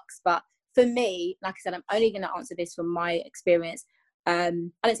ask, but for me, like I said, I'm only going to answer this from my experience. I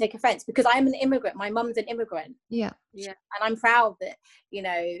don't take offense, because I am an immigrant. My mum's an immigrant. And I'm proud that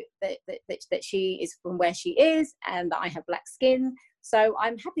that she is from where she is, and that I have black skin. So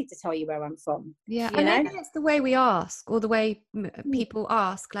I'm happy to tell you where I'm from. And maybe it's the way we ask, or the way people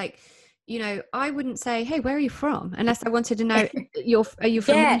ask. Like, I wouldn't say, "Hey, where are you from?" unless I wanted to know. Are you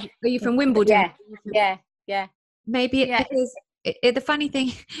from Wimbledon? Yeah. Maybe because the funny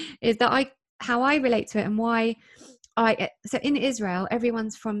thing is that how I relate to it, and why so in Israel,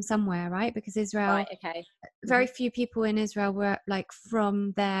 everyone's from somewhere, right? Because Israel, very few people in Israel were like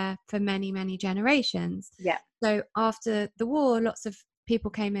from there for many, many generations. So after the war, lots of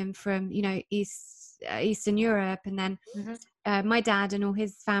people came in from Eastern Europe, and then my dad and all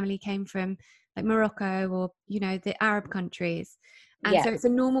his family came from like Morocco, or the Arab countries. And so it's a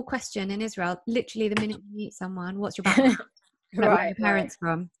normal question in Israel. Literally, the minute you meet someone, what's your background? Where are your parents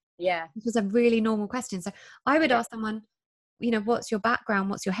from? Which is a really normal question. So I would ask someone, what's your background?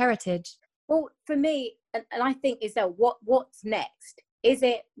 What's your heritage? Well, for me, and I think is that what's next? Is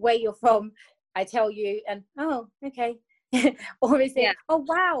it where you're from? I tell you, and oh, okay. Or is it, oh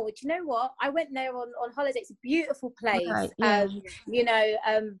wow, do you know what? I went there on holiday. It's a beautiful place.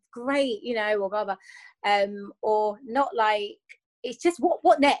 Great, or blah blah. Or not, like, it's just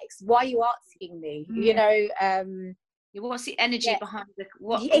what next? Why are you asking me? What's the energy behind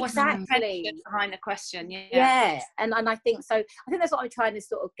what's behind the question? And I think so. I think that's what I'm trying to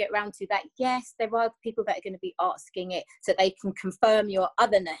sort of get around to. That yes, there are people that are going to be asking it so they can confirm your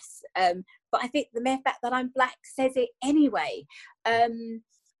otherness. But I think the mere fact that I'm black says it anyway.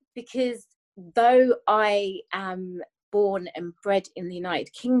 Because though I am born and bred in the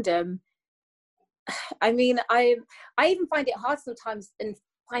United Kingdom, I mean, I even find it hard sometimes, and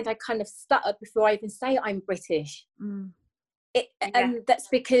I kind of stutter before I even say I'm British. And that's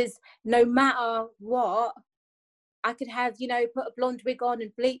because no matter what, I could have, put a blonde wig on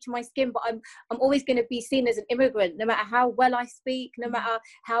and bleach my skin, but I'm always going to be seen as an immigrant, no matter how well I speak, no matter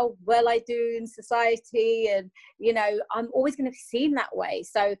how well I do in society, and I'm always going to be seen that way.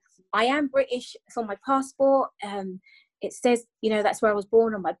 So I am British. It's on my passport. It says, that's where I was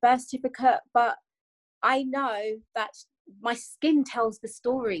born on my birth certificate, but I know that my skin tells the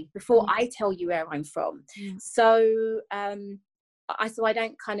story before I tell you where I'm from. So I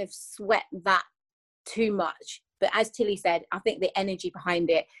don't kind of sweat that too much. But as Tilly said, I think the energy behind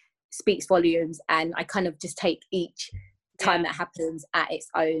it speaks volumes, and I kind of just take each time that happens at its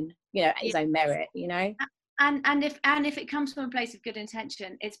own, at its own merit, And if it comes from a place of good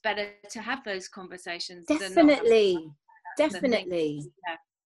intention, it's better to have those conversations. Definitely.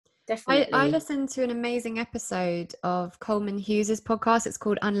 I listened to an amazing episode of Coleman Hughes's podcast. It's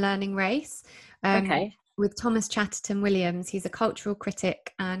called Unlearning Race, with Thomas Chatterton Williams. He's a cultural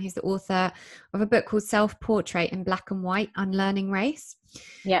critic and he's the author of a book called Self-Portrait in Black and White, Unlearning Race.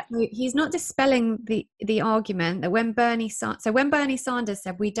 Yeah. So he's not dispelling the argument that when Bernie Sanders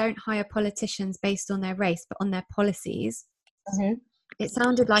said we don't hire politicians based on their race but on their policies, it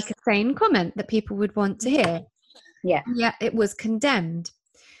sounded like a sane comment that people would want to hear. Yeah. And yet it was condemned.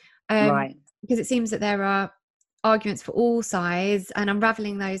 Right. Because it seems that there are arguments for all sides, and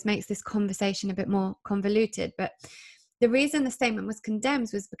unraveling those makes this conversation a bit more convoluted. But the reason the statement was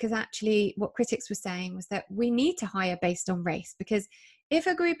condemned was because actually what critics were saying was that we need to hire based on race, because if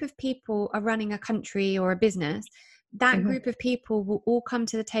a group of people are running a country or a business, that group of people will all come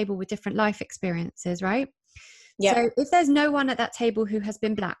to the table with different life experiences, right? Yeah. So if there's no one at that table who has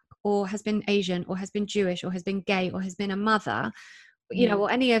been Black or has been Asian or has been Jewish or has been gay or has been a mother, you know,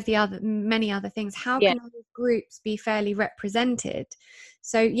 or any of the many other things, how can those groups be fairly represented?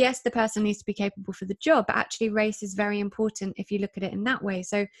 So yes, the person needs to be capable for the job, but actually race is very important if you look at it in that way.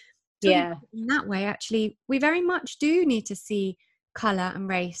 So in that way, actually, we very much do need to see colour and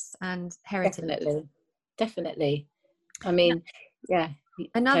race and heritage. Definitely. I mean,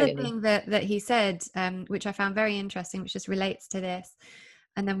 Another totally. thing that he said, which I found very interesting, which just relates to this,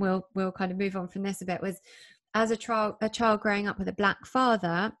 and then we'll kind of move on from this a bit, was as a child growing up with a Black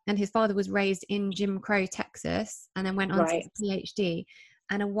father, and his father was raised in Jim Crow, Texas, and then went on to his PhD,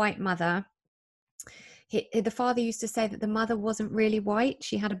 and a white mother. The father used to say that the mother wasn't really white;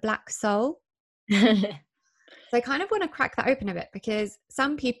 she had a Black soul. So I kind of want to crack that open a bit, because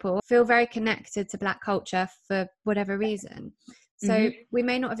some people feel very connected to Black culture for whatever reason. So we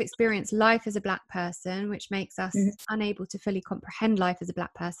may not have experienced life as a Black person, which makes us unable to fully comprehend life as a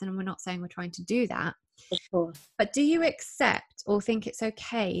Black person. And we're not saying we're trying to do that. Of course. But do you accept or think it's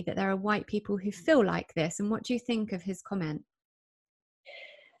okay that there are white people who feel like this? And what do you think of his comment?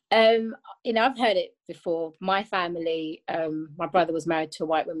 You know, I've heard it before. My family, my brother was married to a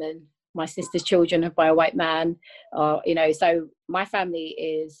white woman. My sister's children are by a white man. You know, so my family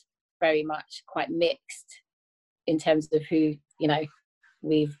is very much quite mixed in terms of who, you know,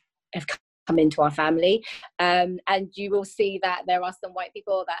 have come into our family. And you will see that there are some white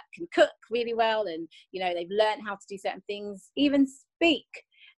people that can cook really well, and, you know, they've learned how to do certain things, even speak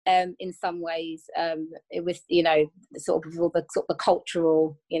in some ways, with, you know, sort of the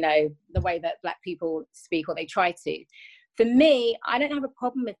cultural, you know, the way that Black people speak, or they try to. For me, I don't have a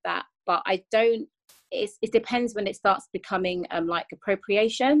problem with that, but I don't, it depends when it starts becoming like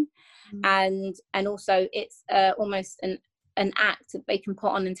appropriation, and also it's almost an act that they can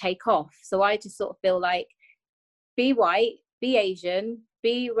put on and take off. So I just sort of feel like, be white, be Asian,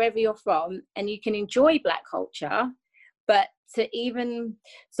 be wherever you're from, and you can enjoy Black culture. But to even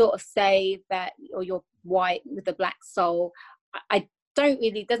sort of say that, or you're white with a Black soul, I don't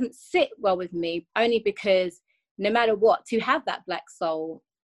really, doesn't sit well with me, only because no matter what, to have that Black soul,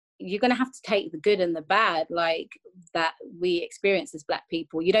 you're going to have to take the good and the bad, like, that we experience as Black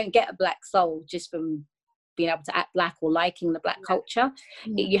people. You don't get a Black soul just from being able to act Black or liking the Black culture.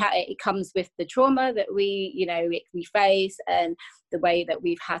 It comes with the trauma that we, you know, we face, and the way that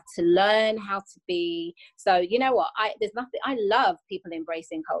we've had to learn how to be. So, you know what, I love people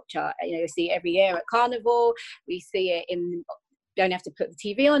embracing culture. You know, you see it every year at Carnival, we see it in, don't have to put the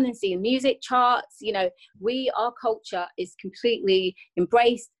TV on and see music charts. You know, our culture is completely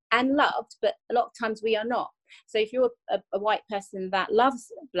embraced and loved, but a lot of times we are not. So if you're a white person that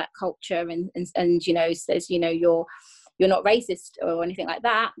loves Black culture and you know, says, you know, you're not racist or anything like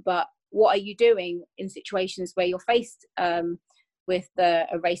that, but what are you doing in situations where you're faced with a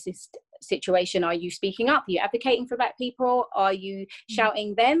racist situation? Are you speaking up? Are you advocating for Black people? Are you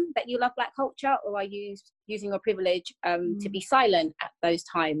shouting them that you love Black culture? Or are you using your privilege to be silent at those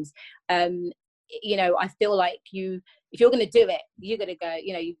times? You know, I feel like if you're going to do it, you're going to go,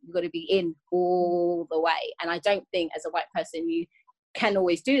 you know, you've got to be in all the way. And I don't think as a white person you can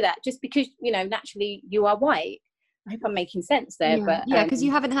always do that, just because, you know, naturally you are white. I hope I'm making sense there. Yeah, because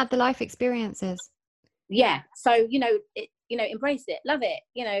you haven't had the life experiences. Yeah. So, you know, embrace it, love it,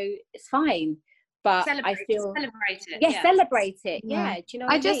 you know, it's fine. But celebrate it. Yeah, celebrate it. Yeah. Do you know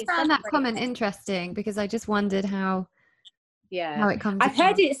what I just found that comment interesting, because I just wondered how it comes I've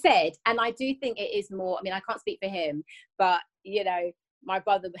heard it said, and I do think it is more, I mean, I can't speak for him, but, you know, my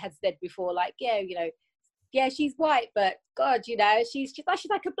brother had said before, like, yeah, you know, yeah, she's white, but God, you know, she's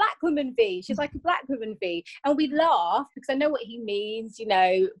like a Black woman bee. She's like a Black woman bee. And we laugh because I know what he means, you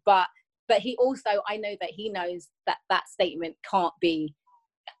know, but he also, I know that he knows that statement can't be,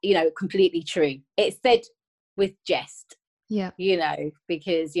 you know, completely true. It's said with jest. Yeah. You know,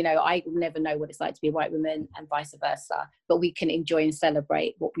 because, you know, I will never know what it's like to be a white woman and vice versa, but we can enjoy and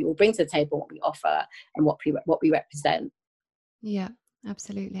celebrate what we all bring to the table, what we offer, and what we represent. Yeah,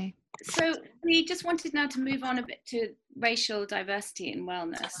 absolutely. So we just wanted now to move on a bit to racial diversity in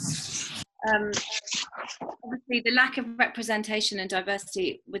wellness. Obviously, the lack of representation and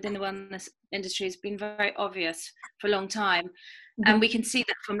diversity within the wellness industry has been very obvious for a long time. And we can see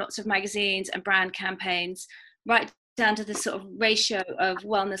that from lots of magazines and brand campaigns, right down to the sort of ratio of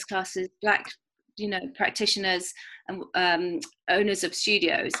wellness classes, Black, you know, practitioners and owners of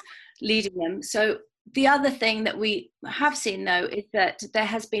studios leading them. So the other thing that we have seen, though, is that there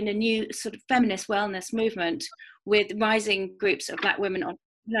has been a new sort of feminist wellness movement with rising groups of Black women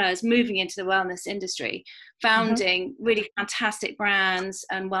entrepreneurs moving into the wellness industry, founding really fantastic brands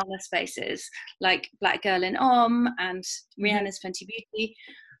and wellness spaces like Black Girl in Om and Rihanna's Fenty Beauty.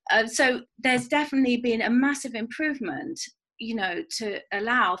 So there's definitely been a massive improvement, you know, to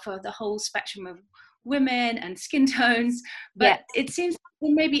allow for the whole spectrum of women and skin tones. But it seems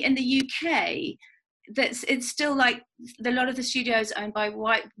like maybe in the UK, that's it's still like a lot of the studios owned by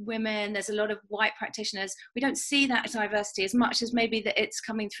white women. There's a lot of white practitioners. We don't see that diversity as much as maybe that it's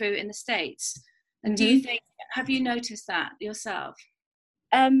coming through in the States. And do you think, have you noticed that yourself?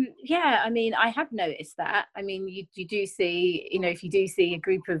 Yeah, I mean, I have noticed that. I mean, you do see, you know, if you do see a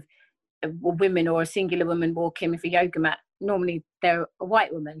group of women or a singular woman walk in with a yoga mat, normally they're a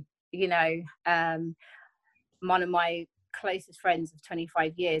white woman, you know. One of my closest friends of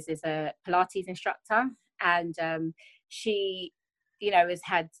 25 years is a Pilates instructor, and she, you know, has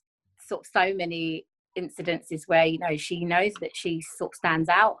had sort of so many incidences where, you know, she knows that she sort of stands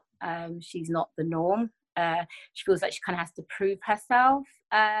out. She's not the norm. She feels like she kind of has to prove herself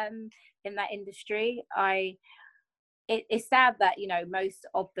in that industry. It's sad that, you know, most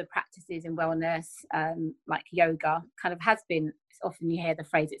of the practices in wellness, like yoga, kind of has been, often you hear the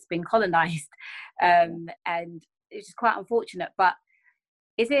phrase, it's been colonized, and it's just quite unfortunate. But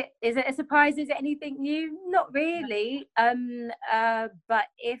is it a surprise? Is it anything new? Not really. But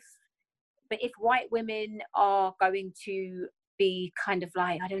if white women are going to be kind of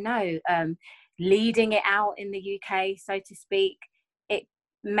like, I don't know, leading it out in the UK, so to speak,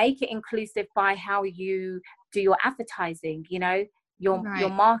 make it inclusive by how you do your advertising, you know, your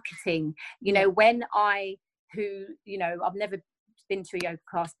marketing. You know, when you know, I've never been to a yoga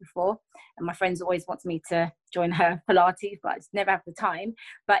class before, and my friends always want me to join her Pilates, but I just never have the time.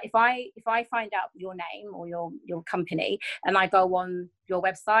 But if I find out your name or your company, and I go on your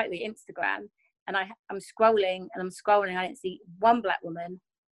website or your Instagram, and I'm scrolling, I don't see one Black woman,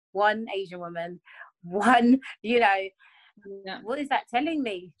 one Asian woman, one, you know, what is that telling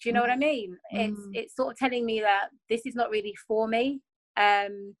me? Do you know what I mean? It's sort of telling me that this is not really for me.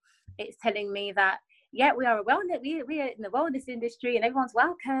 It's telling me that, yeah, we are a wellness, we are in the wellness industry, and everyone's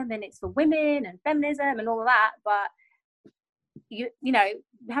welcome, and it's for women and feminism and all of that. But you know,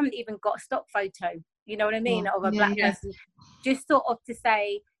 we haven't even got a stock photo, you know what I mean, of a Black person, just sort of to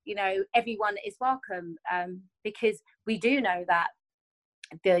say, you know, everyone is welcome, because we do know that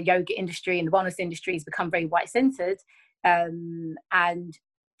the yoga industry and the wellness industry has become very white-centered, and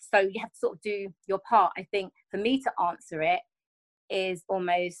so you have to sort of do your part. I think for me to answer it is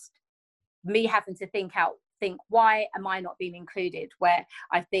almost me having to think why am I not being included, where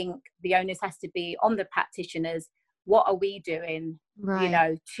I think the onus has to be on the practitioners. What are we doing, you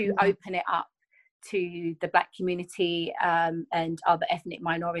know, to open it up to the Black community and other ethnic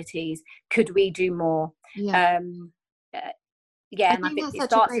minorities? Could we do more? And I think it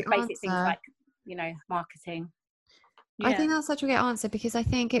starts with basic things like, you know, marketing. I think that's such a great answer, because I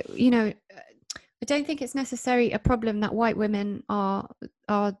think it, you know, I don't think it's necessarily a problem that white women are,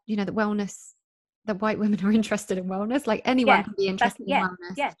 you know, that white women are interested in wellness. Like anyone can be interested in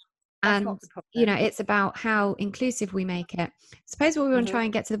wellness. Yeah. And, you know, it's about how inclusive we make it. I suppose what we want to try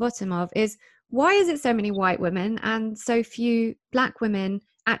and get to the bottom of is, why is it so many white women and so few Black women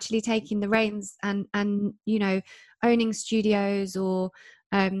actually taking the reins and you know, owning studios or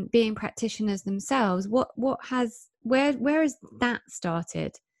being practitioners themselves? Where has that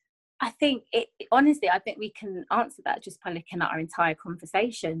started? I think honestly, I think we can answer that just by looking at our entire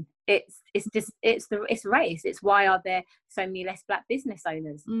conversation. It's race. It's why are there so many less Black business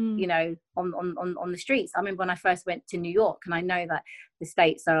owners, you know, on the streets. I remember when I first went to New York, and I know that the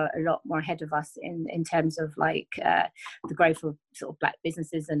States are a lot more ahead of us in terms of like the growth of sort of Black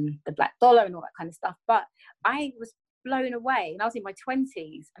businesses and the Black dollar and all that kind of stuff. But I was blown away, and I was in my 20s,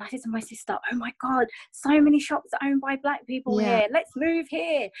 and I said to my sister, oh my God, so many shops are owned by Black people here, let's move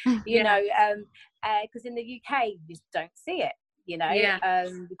here, you know, because in the UK you just don't see it, you know.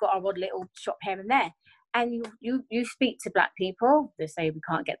 We've got our odd little shop here and there, and you speak to black people, they say we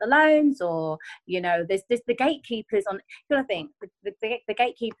can't get the loans, or there's the gatekeepers on. You gotta think the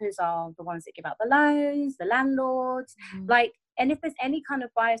gatekeepers are the ones that give out the loans, the landlords, like. And if there's any kind of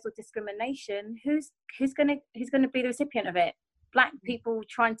bias or discrimination, who's gonna be the recipient of it? Black people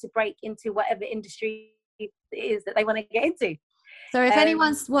trying to break into whatever industry it is that they want to get into. So if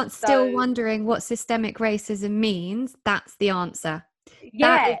anyone's still wondering what systemic racism means, that's the answer.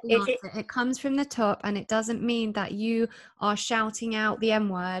 Yeah, it comes from the top, and it doesn't mean that you are shouting out the M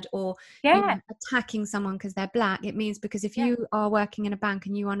word or attacking someone because they're black. It means because if you are working in a bank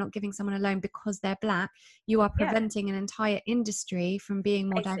and you are not giving someone a loan because they're black, you are preventing an entire industry from being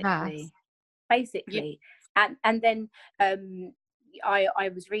more diverse. Basically. And then I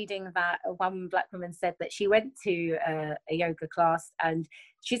was reading that one black woman said that she went to a yoga class, and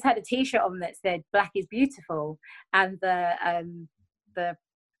she's had a t-shirt on that said "Black is beautiful," and the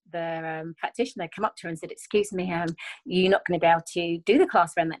practitioner came up to her and said, "Excuse me, you're not going to be able to do the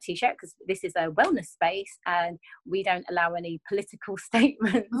class around that t-shirt because this is a wellness space and we don't allow any political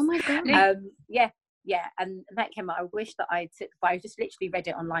statements." Oh my god. And that came up. I wish that I just literally read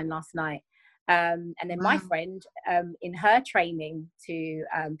it online last night. And then my friend, in her training to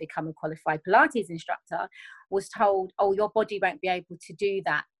become a qualified Pilates instructor, was told, "Oh, your body won't be able to do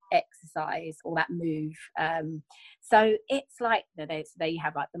that exercise or that move." So it's like, there you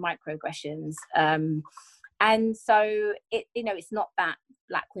have like the microaggressions. And so it's not that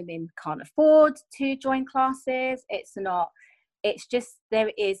black women can't afford to join classes. It's just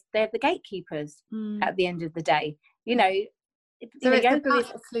they're the gatekeepers at the end of the day. So it's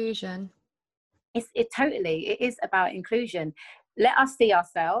about inclusion. It totally is about inclusion. Let us see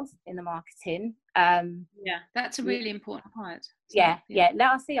ourselves in the marketing. That's a really important part. Let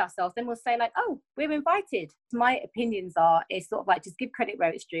us see ourselves, then we'll say like, oh, we're invited. My opinions are, it's sort of like, just give credit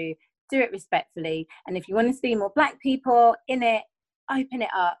where it's due, do it respectfully, and if you want to see more black people in it, open it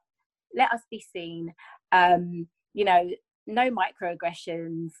up, let us be seen. No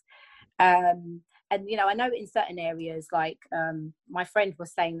microaggressions. And I know in certain areas, like my friend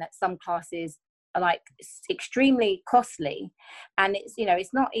was saying that some classes are like extremely costly, and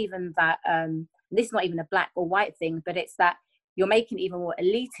it's not even that this is not even a black or white thing, but it's that you're making it even more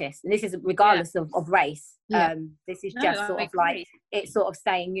elitist, and this is regardless of race. This is just sort of like, it's sort of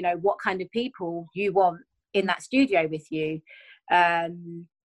saying, what kind of people you want in that studio with you.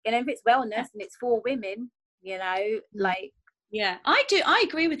 If it's wellness and it's for women, like. Yeah, I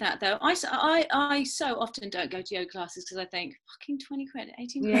agree with that though. I so often don't go to yoga classes because I think, fucking 20 quid,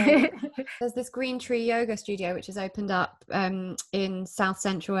 18 quid. There's this Green Tree yoga studio which has opened up in South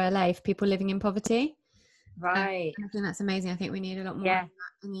Central LA for people living in poverty. Right. I think that's amazing. I think we need a lot more of that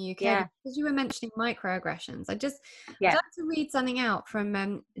in the UK. Because you were mentioning microaggressions, I'd like to read something out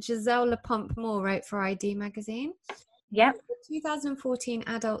from Giselle LePompe-Moore wrote for ID magazine. Yep. The 2014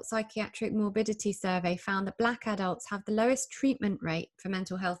 Adult Psychiatric Morbidity Survey found that black adults have the lowest treatment rate for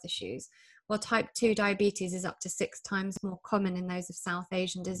mental health issues, while type 2 diabetes is up to 6 times more common in those of South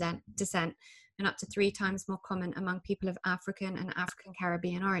Asian descent and up to 3 times more common among people of African and African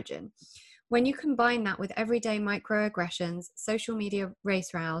Caribbean origin. When you combine that with everyday microaggressions, social media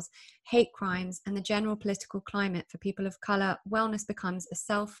race rows, hate crimes, and the general political climate for people of colour, wellness becomes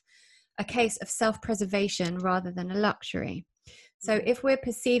a case of self-preservation rather than a luxury. So if we're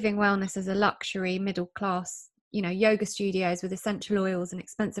perceiving wellness as a luxury, middle class, yoga studios with essential oils and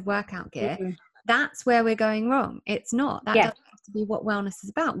expensive workout gear, that's where we're going wrong. It's not. That doesn't have to be what wellness is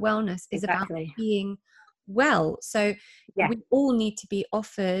about. Wellness is about being well. So we all need to be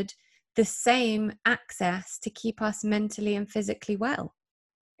offered the same access to keep us mentally and physically well.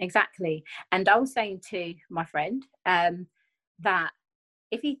 Exactly. And I was saying to my friend that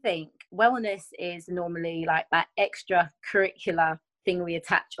if you think wellness is normally like that extracurricular thing we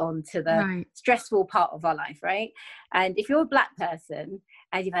attach on to the stressful part of our life, right? And if you're a black person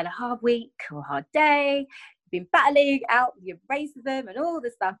and you've had a hard week or a hard day, you've been battling out your racism and all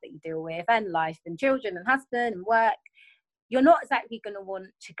the stuff that you deal with, and life and children and husband and work, you're not exactly going to want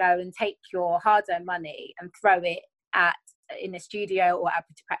to go and take your hard-earned money and throw it in a studio or at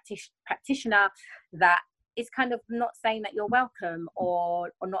a practitioner that is kind of not saying that you're welcome or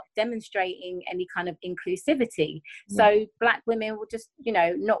not demonstrating any kind of inclusivity. So black women will just,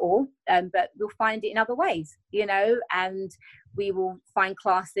 not all, but we'll find it in other ways, and we will find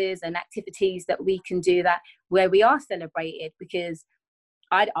classes and activities that we can do that where we are celebrated, because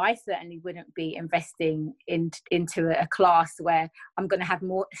I certainly wouldn't be investing into a class where I'm going to have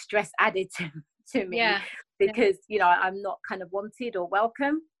more stress added to me because, I'm not kind of wanted or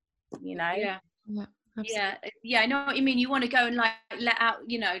welcome, I know what you mean. You want to go and like let out,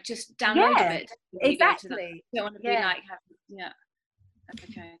 just download a bit. Exactly. You don't want to be like,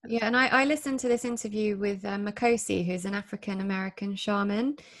 okay. Yeah, and I listened to this interview with Makosi, who's an African American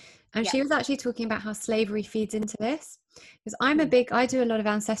shaman, and she was actually talking about how slavery feeds into this. Because I do a lot of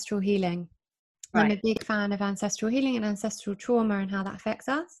ancestral healing. Right. I'm a big fan of ancestral healing and ancestral trauma and how that affects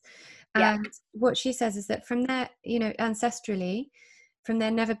us. And what she says is that from there, ancestrally, from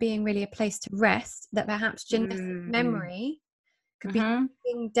there never being really a place to rest, that perhaps genetic memory could be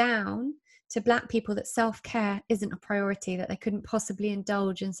bringing down to Black people that self-care isn't a priority, that they couldn't possibly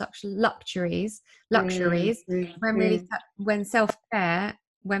indulge in such luxuries, when self-care,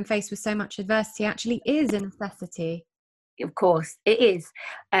 when faced with so much adversity, actually is a necessity. Of course, it is.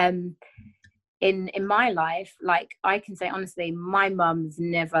 In my life, like, I can say honestly, my mum's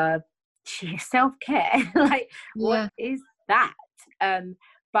never self-care. Like, what is that?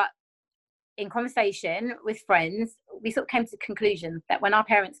 But in conversation with friends, we sort of came to the conclusion that when our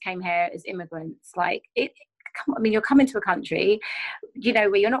parents came here as immigrants, like, you're coming to a country,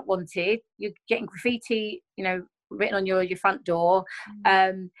 where you're not wanted, you're getting graffiti, written on your front door.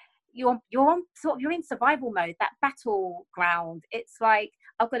 You're in survival mode, that battleground. It's like,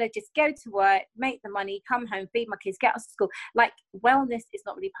 I've got to just go to work, make the money, come home, feed my kids, get out of school. Like, wellness is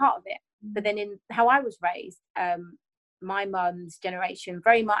not really part of it. But then in how I was raised, my mum's generation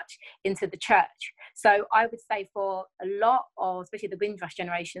very much into the church. So I would say for a lot of, especially the Windrush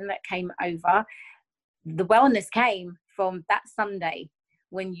generation that came over, the wellness came from that Sunday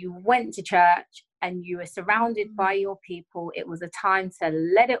when you went to church and you were surrounded by your people. It was a time to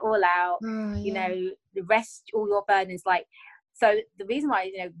let it all out, rest all your burdens. Like, so the reason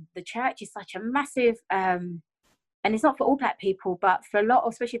why, the church is such a massive, and it's not for all Black people, but for a lot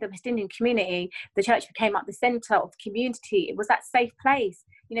of, especially the West Indian community, the church became like the centre of the community. It was that safe place,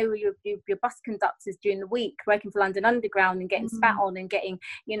 your bus conductors during the week, working for London Underground and getting spat on and getting,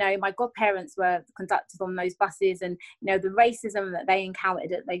 my godparents were the conductors on those buses, and, the racism that they encountered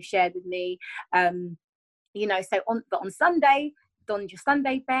that they've shared with me. So on Sunday, donned your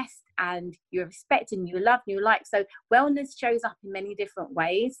Sunday best and you're respected and you love and you like. So wellness shows up in many different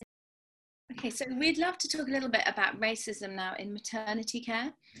ways. Okay, so we'd love to talk a little bit about racism now in maternity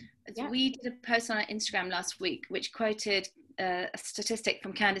care. We did a post on our Instagram last week which quoted a statistic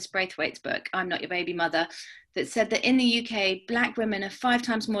from Candice Braithwaite's book, I'm Not Your Baby Mother, that said that in the UK, Black women are 5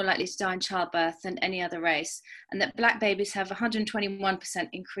 times more likely to die in childbirth than any other race, and that Black babies have 121%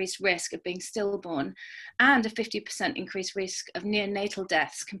 increased risk of being stillborn and a 50% increased risk of neonatal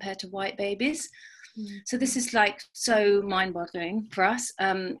deaths compared to white babies. So this is like so mind-boggling for us.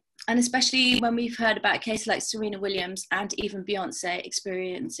 And especially when we've heard about a case like Serena Williams and even Beyonce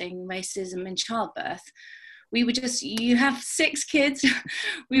experiencing racism in childbirth, you have 6 kids.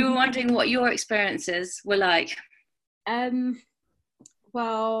 We were wondering what your experiences were like.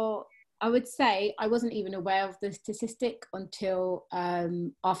 Well, I would say I wasn't even aware of the statistic until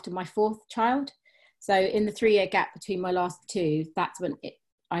after my 4th child. So in the 3-year gap between my last 2, that's when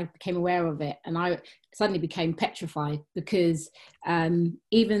I became aware of it, and I suddenly became petrified because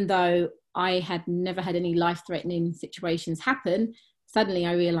even though I had never had any life-threatening situations happen, suddenly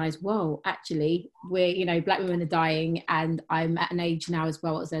I realized, whoa, actually, Black women are dying, and I'm at an age now as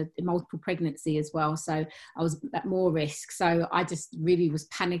well as a multiple pregnancy as well. So I was at more risk. So I just really was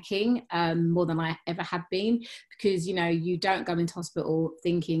panicking more than I ever had been, because, you don't go into hospital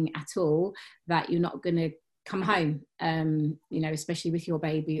thinking at all that you're not going to come home, especially with your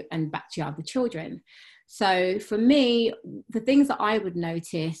baby and back to your other children. So for me, the things that I would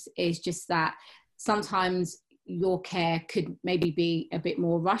notice is just that sometimes your care could maybe be a bit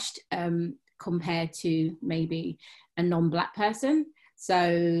more rushed compared to maybe a non-Black person.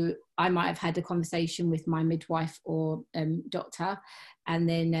 So I might have had a conversation with my midwife or doctor, and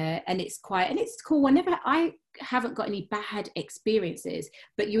then and it's cool whenever I haven't got any bad experiences,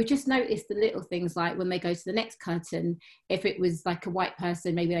 but you would just notice the little things, like when they go to the next curtain, if it was like a white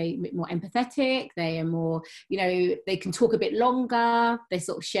person, maybe they're a bit more empathetic, they are more, they can talk a bit longer, they're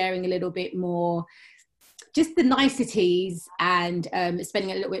sort of sharing a little bit more, just the niceties, and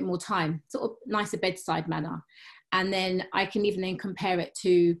spending a little bit more time, sort of nicer bedside manner. And then I can even then compare it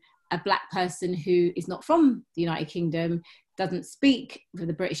to a Black person who is not from the United Kingdom, doesn't speak with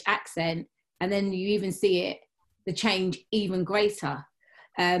a British accent, and then you even see it, the change even greater.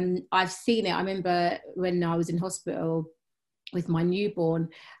 I've seen it. I remember when I was in hospital with my newborn,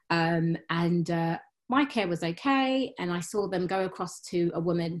 and my care was okay, and I saw them go across to a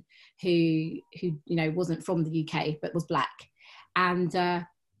woman who wasn't from the UK but was Black, and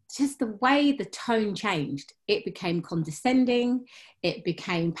just the way the tone changed. It became condescending, it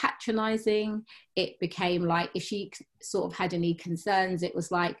became patronizing, it became like, if she sort of had any concerns, it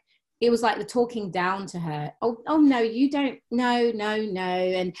was like the talking down to her. Oh no, you don't, no.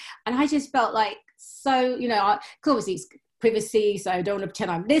 And I just felt like, so, you know, obviously it's privacy, so I don't want to pretend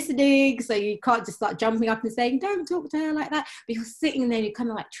I'm listening, so you can't just start jumping up and saying, don't talk to her like that. But you're sitting there, you're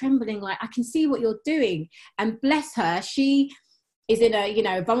kind of like trembling, like, I can see what you're doing. And bless her, she is in a, you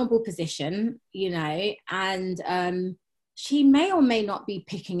know, vulnerable position, you know, and she may or may not be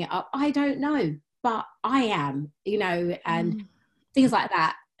picking it up. I don't know, but I am, you know, and things like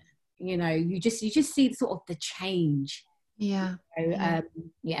that. You know, you just see sort of the change. Yeah. You know,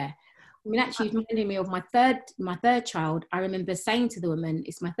 yeah. I mean, actually, it's reminding me of my third child. I remember saying to the woman,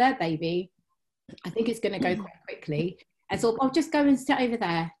 "It's my third baby. I think it's going to go quite quickly." And so I'll just go and sit over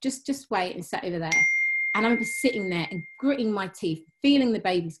there. Just wait and sit over there. And I remember sitting there and gritting my teeth, feeling the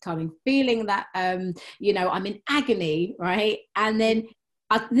baby's coming, feeling that, you know, I'm in agony, right? And then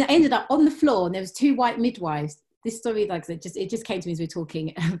I ended up on the floor, and there was 2 white midwives. This story, like I said, it just came to me as we were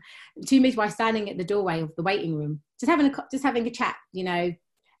talking. 2 midwives standing at the doorway of the waiting room, just having a chat, you know.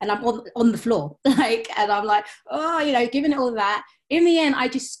 And I'm on the floor, like, and I'm like, oh, you know, giving it all that. In the end, I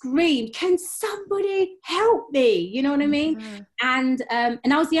just screamed, "Can somebody help me?" You know what I mean? And I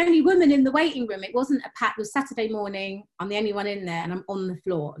was the only woman in the waiting room. It wasn't a pack. It was Saturday morning. I'm the only one in there, and I'm on the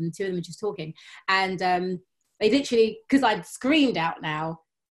floor, and the 2 of them were just talking. And they literally, because I'd screamed out now,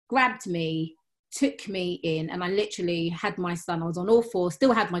 grabbed me, took me in, and I literally had my son. I was on all fours,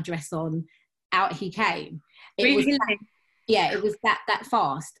 still had my dress on. Out he came. It was that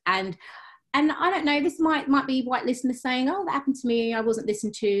fast. And I don't know, this might be white listeners saying, oh, that happened to me, I wasn't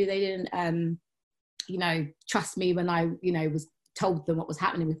listened to, they didn't you know, trust me when I, you know, was told them what was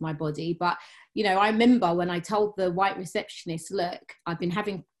happening with my body. But, you know, I remember when I told the white receptionist, look, I've been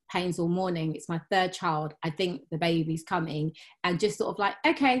having pains all morning, it's my 3rd child, I think the baby's coming, and just sort of like,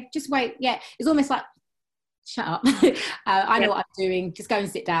 okay, just wait. Yeah, it's almost like, shut up. I know what I'm doing, just go and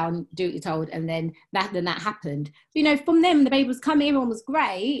sit down, do what you're told. And then that happened. But, you know, from them, the baby was coming, everyone was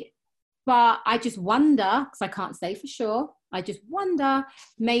great, but I just wonder, because I can't say for sure, I just wonder,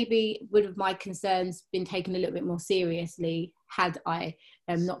 maybe would have my concerns been taken a little bit more seriously had I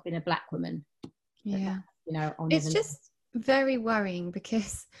not been a Black woman. Yeah. You know, it's just very worrying,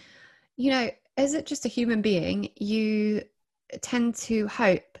 because, you know, as just a human being, you tend to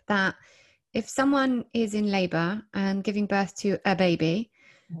hope that if someone is in labor and giving birth to a baby,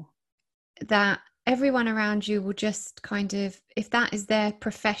 that everyone around you will just kind of, if that is their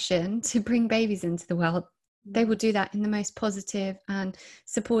profession to bring babies into the world, they will do that in the most positive and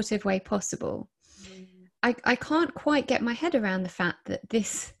supportive way possible. I can't quite get my head around the fact that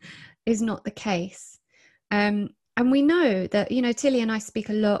this is not the case. And we know that, you know, Tilly and I speak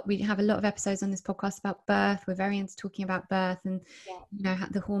a lot. We have a lot of episodes on this podcast about birth. We're very into talking about birth and, you know,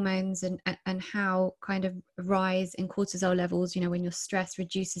 the hormones and how kind of rise in cortisol levels, you know, when you're stressed,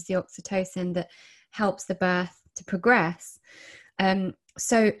 reduces the oxytocin that helps the birth to progress.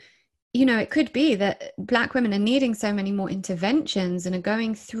 So, you know, it could be that Black women are needing so many more interventions and are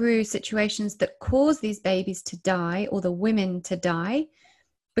going through situations that cause these babies to die, or the women to die,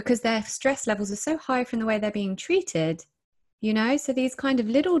 because their stress levels are so high from the way they're being treated, you know. So these kind of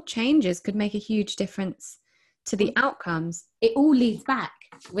little changes could make a huge difference to the outcomes. It all leads back,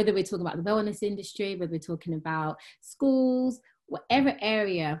 whether we're talking about the wellness industry, whether we're talking about schools, whatever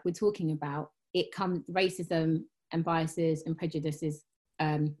area we're talking about, racism and biases and prejudices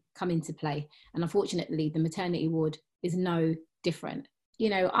come into play. And unfortunately, the maternity ward is no different. You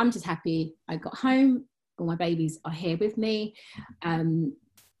know, I'm just happy I got home, all my babies are here with me.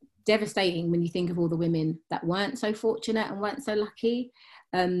 Devastating when you think of all the women that weren't so fortunate and weren't so lucky.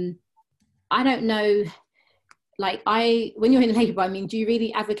 I don't know, like, when you're in labour, I mean, do you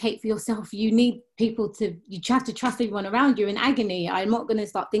really advocate for yourself? You need people you have to trust everyone around you in agony. I'm not going to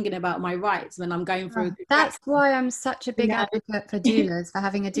start thinking about my rights when I'm going through. That's why I'm such a big advocate for doulas, for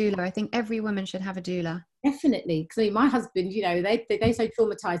having a doula. I think every woman should have a doula. Definitely, because my husband, you know, they're so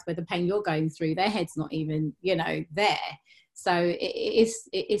traumatized by the pain you're going through, their head's not even, you know, there. So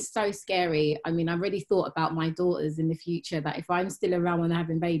it is so scary. I mean, I really thought about my daughters in the future, that if I'm still around when they're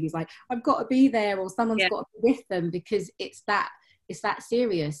having babies, like, I've got to be there, or someone's got to be with them, because it's that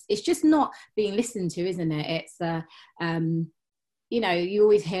serious. It's just not being listened to, isn't it? It's you know, you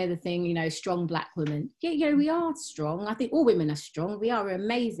always hear the thing, you know, strong Black women. Yeah, you know, we are strong. I think all women are strong. We are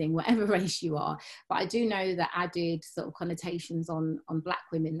amazing, whatever race you are. But I do know that added sort of connotations on Black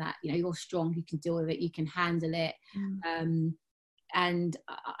women, that, you know, you're strong, you can deal with it, you can handle it. And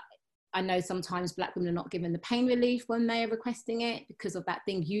I know sometimes Black women are not given the pain relief when they are requesting it because of that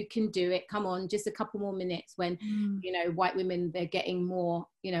thing, you can do it, come on, just a couple more minutes, when, you know, white women, they're getting more,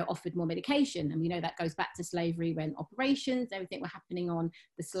 you know, offered more medication. And we know that goes back to slavery, when operations, everything were happening on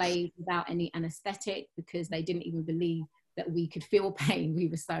the slaves without any anesthetic, because they didn't even believe that we could feel pain. We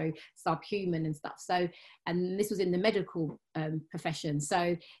were so subhuman and stuff. So, and this was in the medical profession.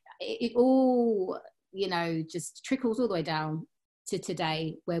 So it all, you know, just trickles all the way down to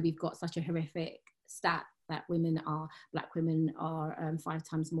today, where we've got such a horrific stat that Black women are 5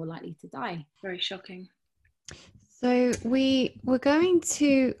 times more likely to die. Very shocking. So we're going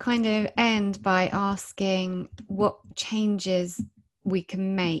to kind of end by asking what changes we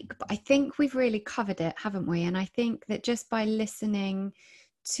can make, but I think we've really covered it, haven't we? And I think that just by kind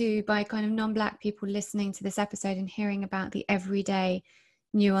of non-Black people listening to this episode and hearing about the everyday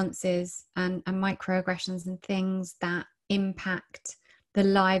nuances and microaggressions and things that impact the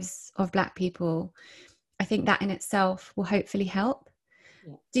lives of Black people, I think that in itself will hopefully help.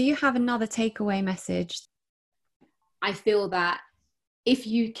 Yeah. Do you have another takeaway message? I feel that if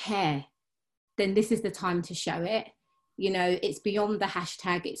you care, then this is the time to show it. You know, it's beyond the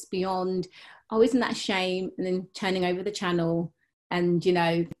hashtag, it's beyond, oh, isn't that a shame? And then turning over the channel and, you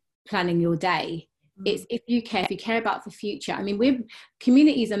know, planning your day. It's if you care about the future. I mean,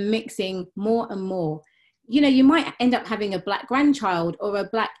 communities are mixing more and more. You know, you might end up having a Black grandchild or a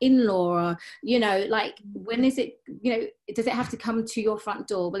Black in-law, or, you know, like, when is it, you know, does it have to come to your front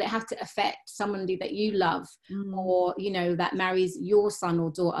door? Will it have to affect somebody that you love, or, you know, that marries your son or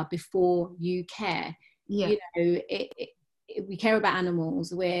daughter before you care? Yeah. You know, we care about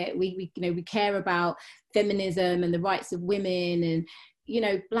animals, where we you know, we care about feminism and the rights of women, and, you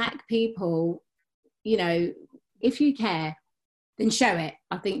know, Black people, you know, if you care, then show it.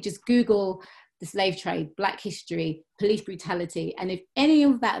 I think just Google the slave trade, Black history, police brutality. And if any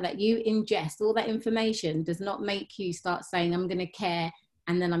of that you ingest, all that information does not make you start saying, I'm going to care,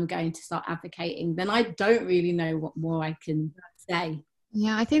 and then I'm going to start advocating, then I don't really know what more I can say.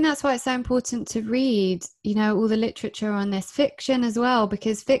 Yeah, I think that's why it's so important to read, you know, all the literature on this, fiction as well,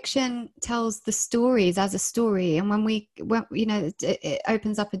 because fiction tells the stories as a story. And when you know, it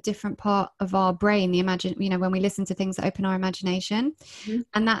opens up a different part of our brain, you know, when we listen to things that open our imagination.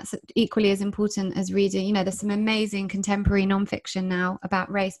 And that's equally as important as reading. You know, there's some amazing contemporary nonfiction now about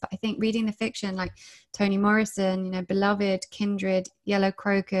race, but I think reading the fiction like Toni Morrison, you know, Beloved, Kindred, Yellow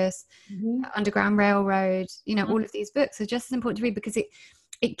Crocus, Underground Railroad, you know, all of these books are just as important to read, because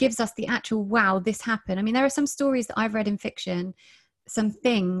it gives us the actual, wow, this happened. I mean, there are some stories that I've read in fiction, some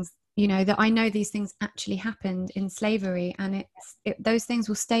things, you know, that I know these things actually happened in slavery, and those things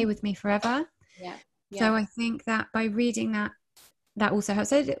will stay with me forever. Yeah. So I think that by reading that also helps.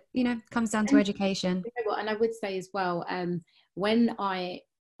 So, you know, comes down to education. You know what, and I would say as well, when I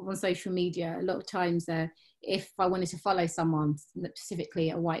on social media, a lot of times if I wanted to follow someone, specifically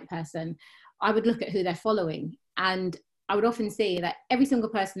a white person, I would look at who they're following, and I would often see that every single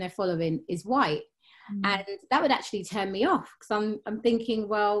person they're following is white. And that would actually turn me off, because I'm thinking,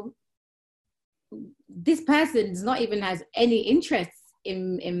 well, this person does not even has any interest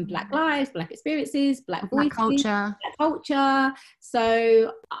in Black lives, Black experiences, Black voices, Black culture.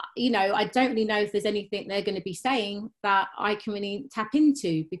 So, you know, I don't really know if there's anything they're going to be saying that I can really tap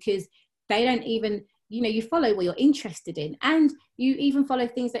into, because they don't even, you know, you follow what you're interested in, and you even follow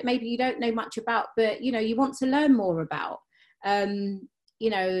things that maybe you don't know much about, but, you know, you want to learn more about. You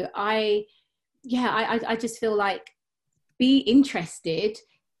know, I just feel like, be interested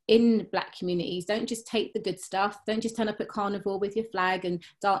in Black communities. Don't just take the good stuff. Don't just turn up at carnival with your flag and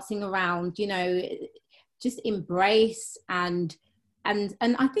dancing around, you know, just embrace. And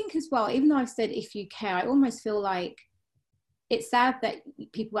I think as well, even though I've said if you care, I almost feel like it's sad that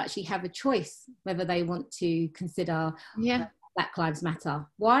people actually have a choice whether they want to consider Black Lives Matter.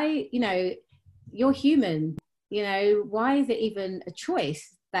 Why, you know, you're human, you know, why is it even a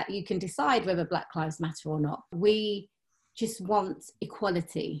choice that you can decide whether Black Lives Matter or not? We just want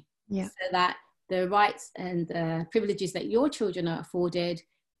equality, so that the rights and the privileges that your children are afforded,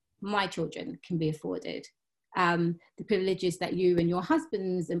 my children can be afforded. The privileges that you and your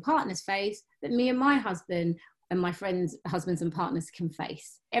husbands and partners face, that me and my husband and my friends' husbands and partners can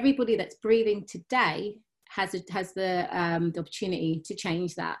face. Everybody that's breathing today has the opportunity to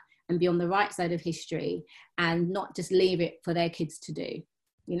change that and be on the right side of history, and not just leave it for their kids to do.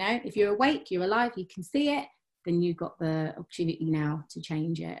 You know, if you're awake, you're alive, you can see it, then you've got the opportunity now to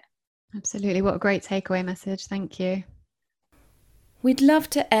change it. Absolutely. What a great takeaway message. Thank you. We'd love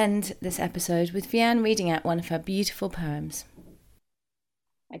to end this episode with Vean reading out one of her beautiful poems.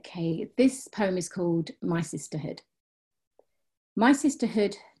 Okay, this poem is called My Sisterhood. My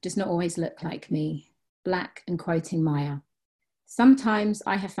sisterhood does not always look like me. Black and quoting Maya. Sometimes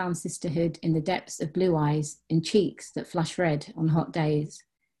I have found sisterhood in the depths of blue eyes, in cheeks that flush red on hot days.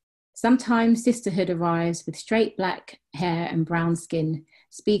 Sometimes sisterhood arrives with straight black hair and brown skin,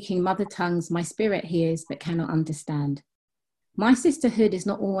 speaking mother tongues my spirit hears but cannot understand. My sisterhood is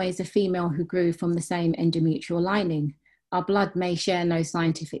not always a female who grew from the same endometrial lining. Our blood may share no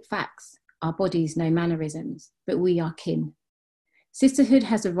scientific facts, our bodies no mannerisms, but we are kin. Sisterhood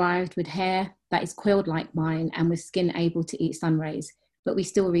has arrived with hair that is coiled like mine and with skin able to eat sun rays, but we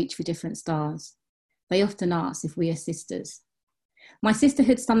still reach for different stars. They often ask if we are sisters. My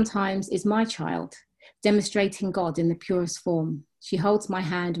sisterhood sometimes is my child, demonstrating God in the purest form. She holds my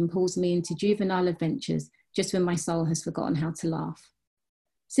hand and pulls me into juvenile adventures just when my soul has forgotten how to laugh.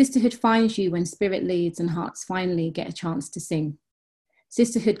 Sisterhood finds you when spirit leads and hearts finally get a chance to sing.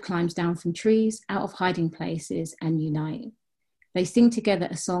 Sisterhood climbs down from trees, out of hiding places, and unite. They sing together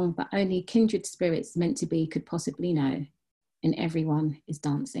a song that only kindred spirits meant to be could possibly know, and everyone is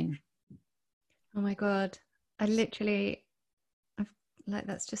dancing. Oh my God, that's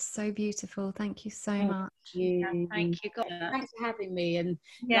just so beautiful. Thank you so much. Thank you. God. Thanks for having me. And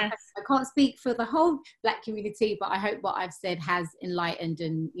yes. I can't speak for the whole Black community, but I hope what I've said has enlightened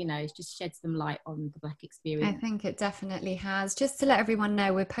and, just shed some light on the Black experience. I think it definitely has. Just to let everyone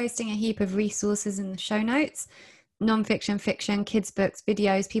know, we're posting a heap of resources in the show notes, non-fiction, fiction, kids books,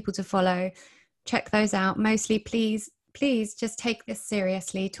 videos, people to follow. Check those out. Mostly, please just take this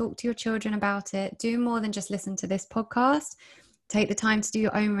seriously. Talk to your children about it. Do more than just listen to this podcast. Take the time to do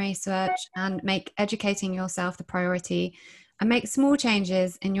your own research and make educating yourself the priority, and make small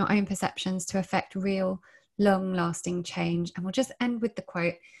changes in your own perceptions to affect real, long-lasting change. And we'll just end with the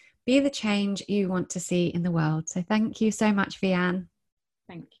quote, "Be the change you want to see in the world." So thank you so much, Vean.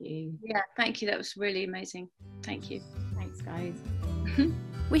 Thank you. Yeah, thank you. That was really amazing. Thank you. Thanks, guys.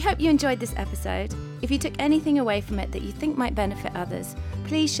 We hope you enjoyed this episode. If you took anything away from it that you think might benefit others,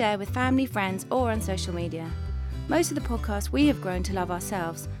 please share with family, friends, or on social media. Most of the podcasts we have grown to love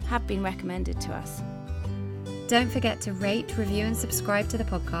ourselves have been recommended to us. Don't forget to rate, review and subscribe to the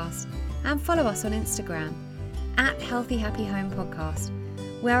podcast, and follow us on Instagram @Healthy Happy Home Podcast,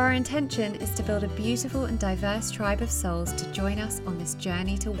 where our intention is to build a beautiful and diverse tribe of souls to join us on this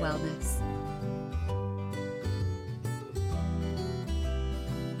journey to wellness.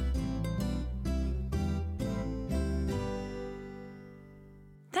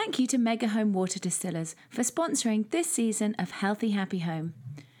 Thank you to Mega Home Water Distillers for sponsoring this season of Healthy Happy Home.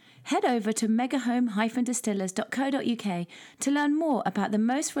 Head over to megahome-distillers.co.uk to learn more about the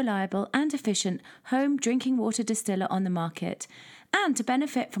most reliable and efficient home drinking water distiller on the market, and to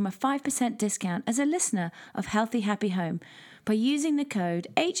benefit from a 5% discount as a listener of Healthy Happy Home by using the code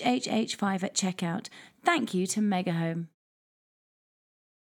HHH5 at checkout. Thank you to Mega Home.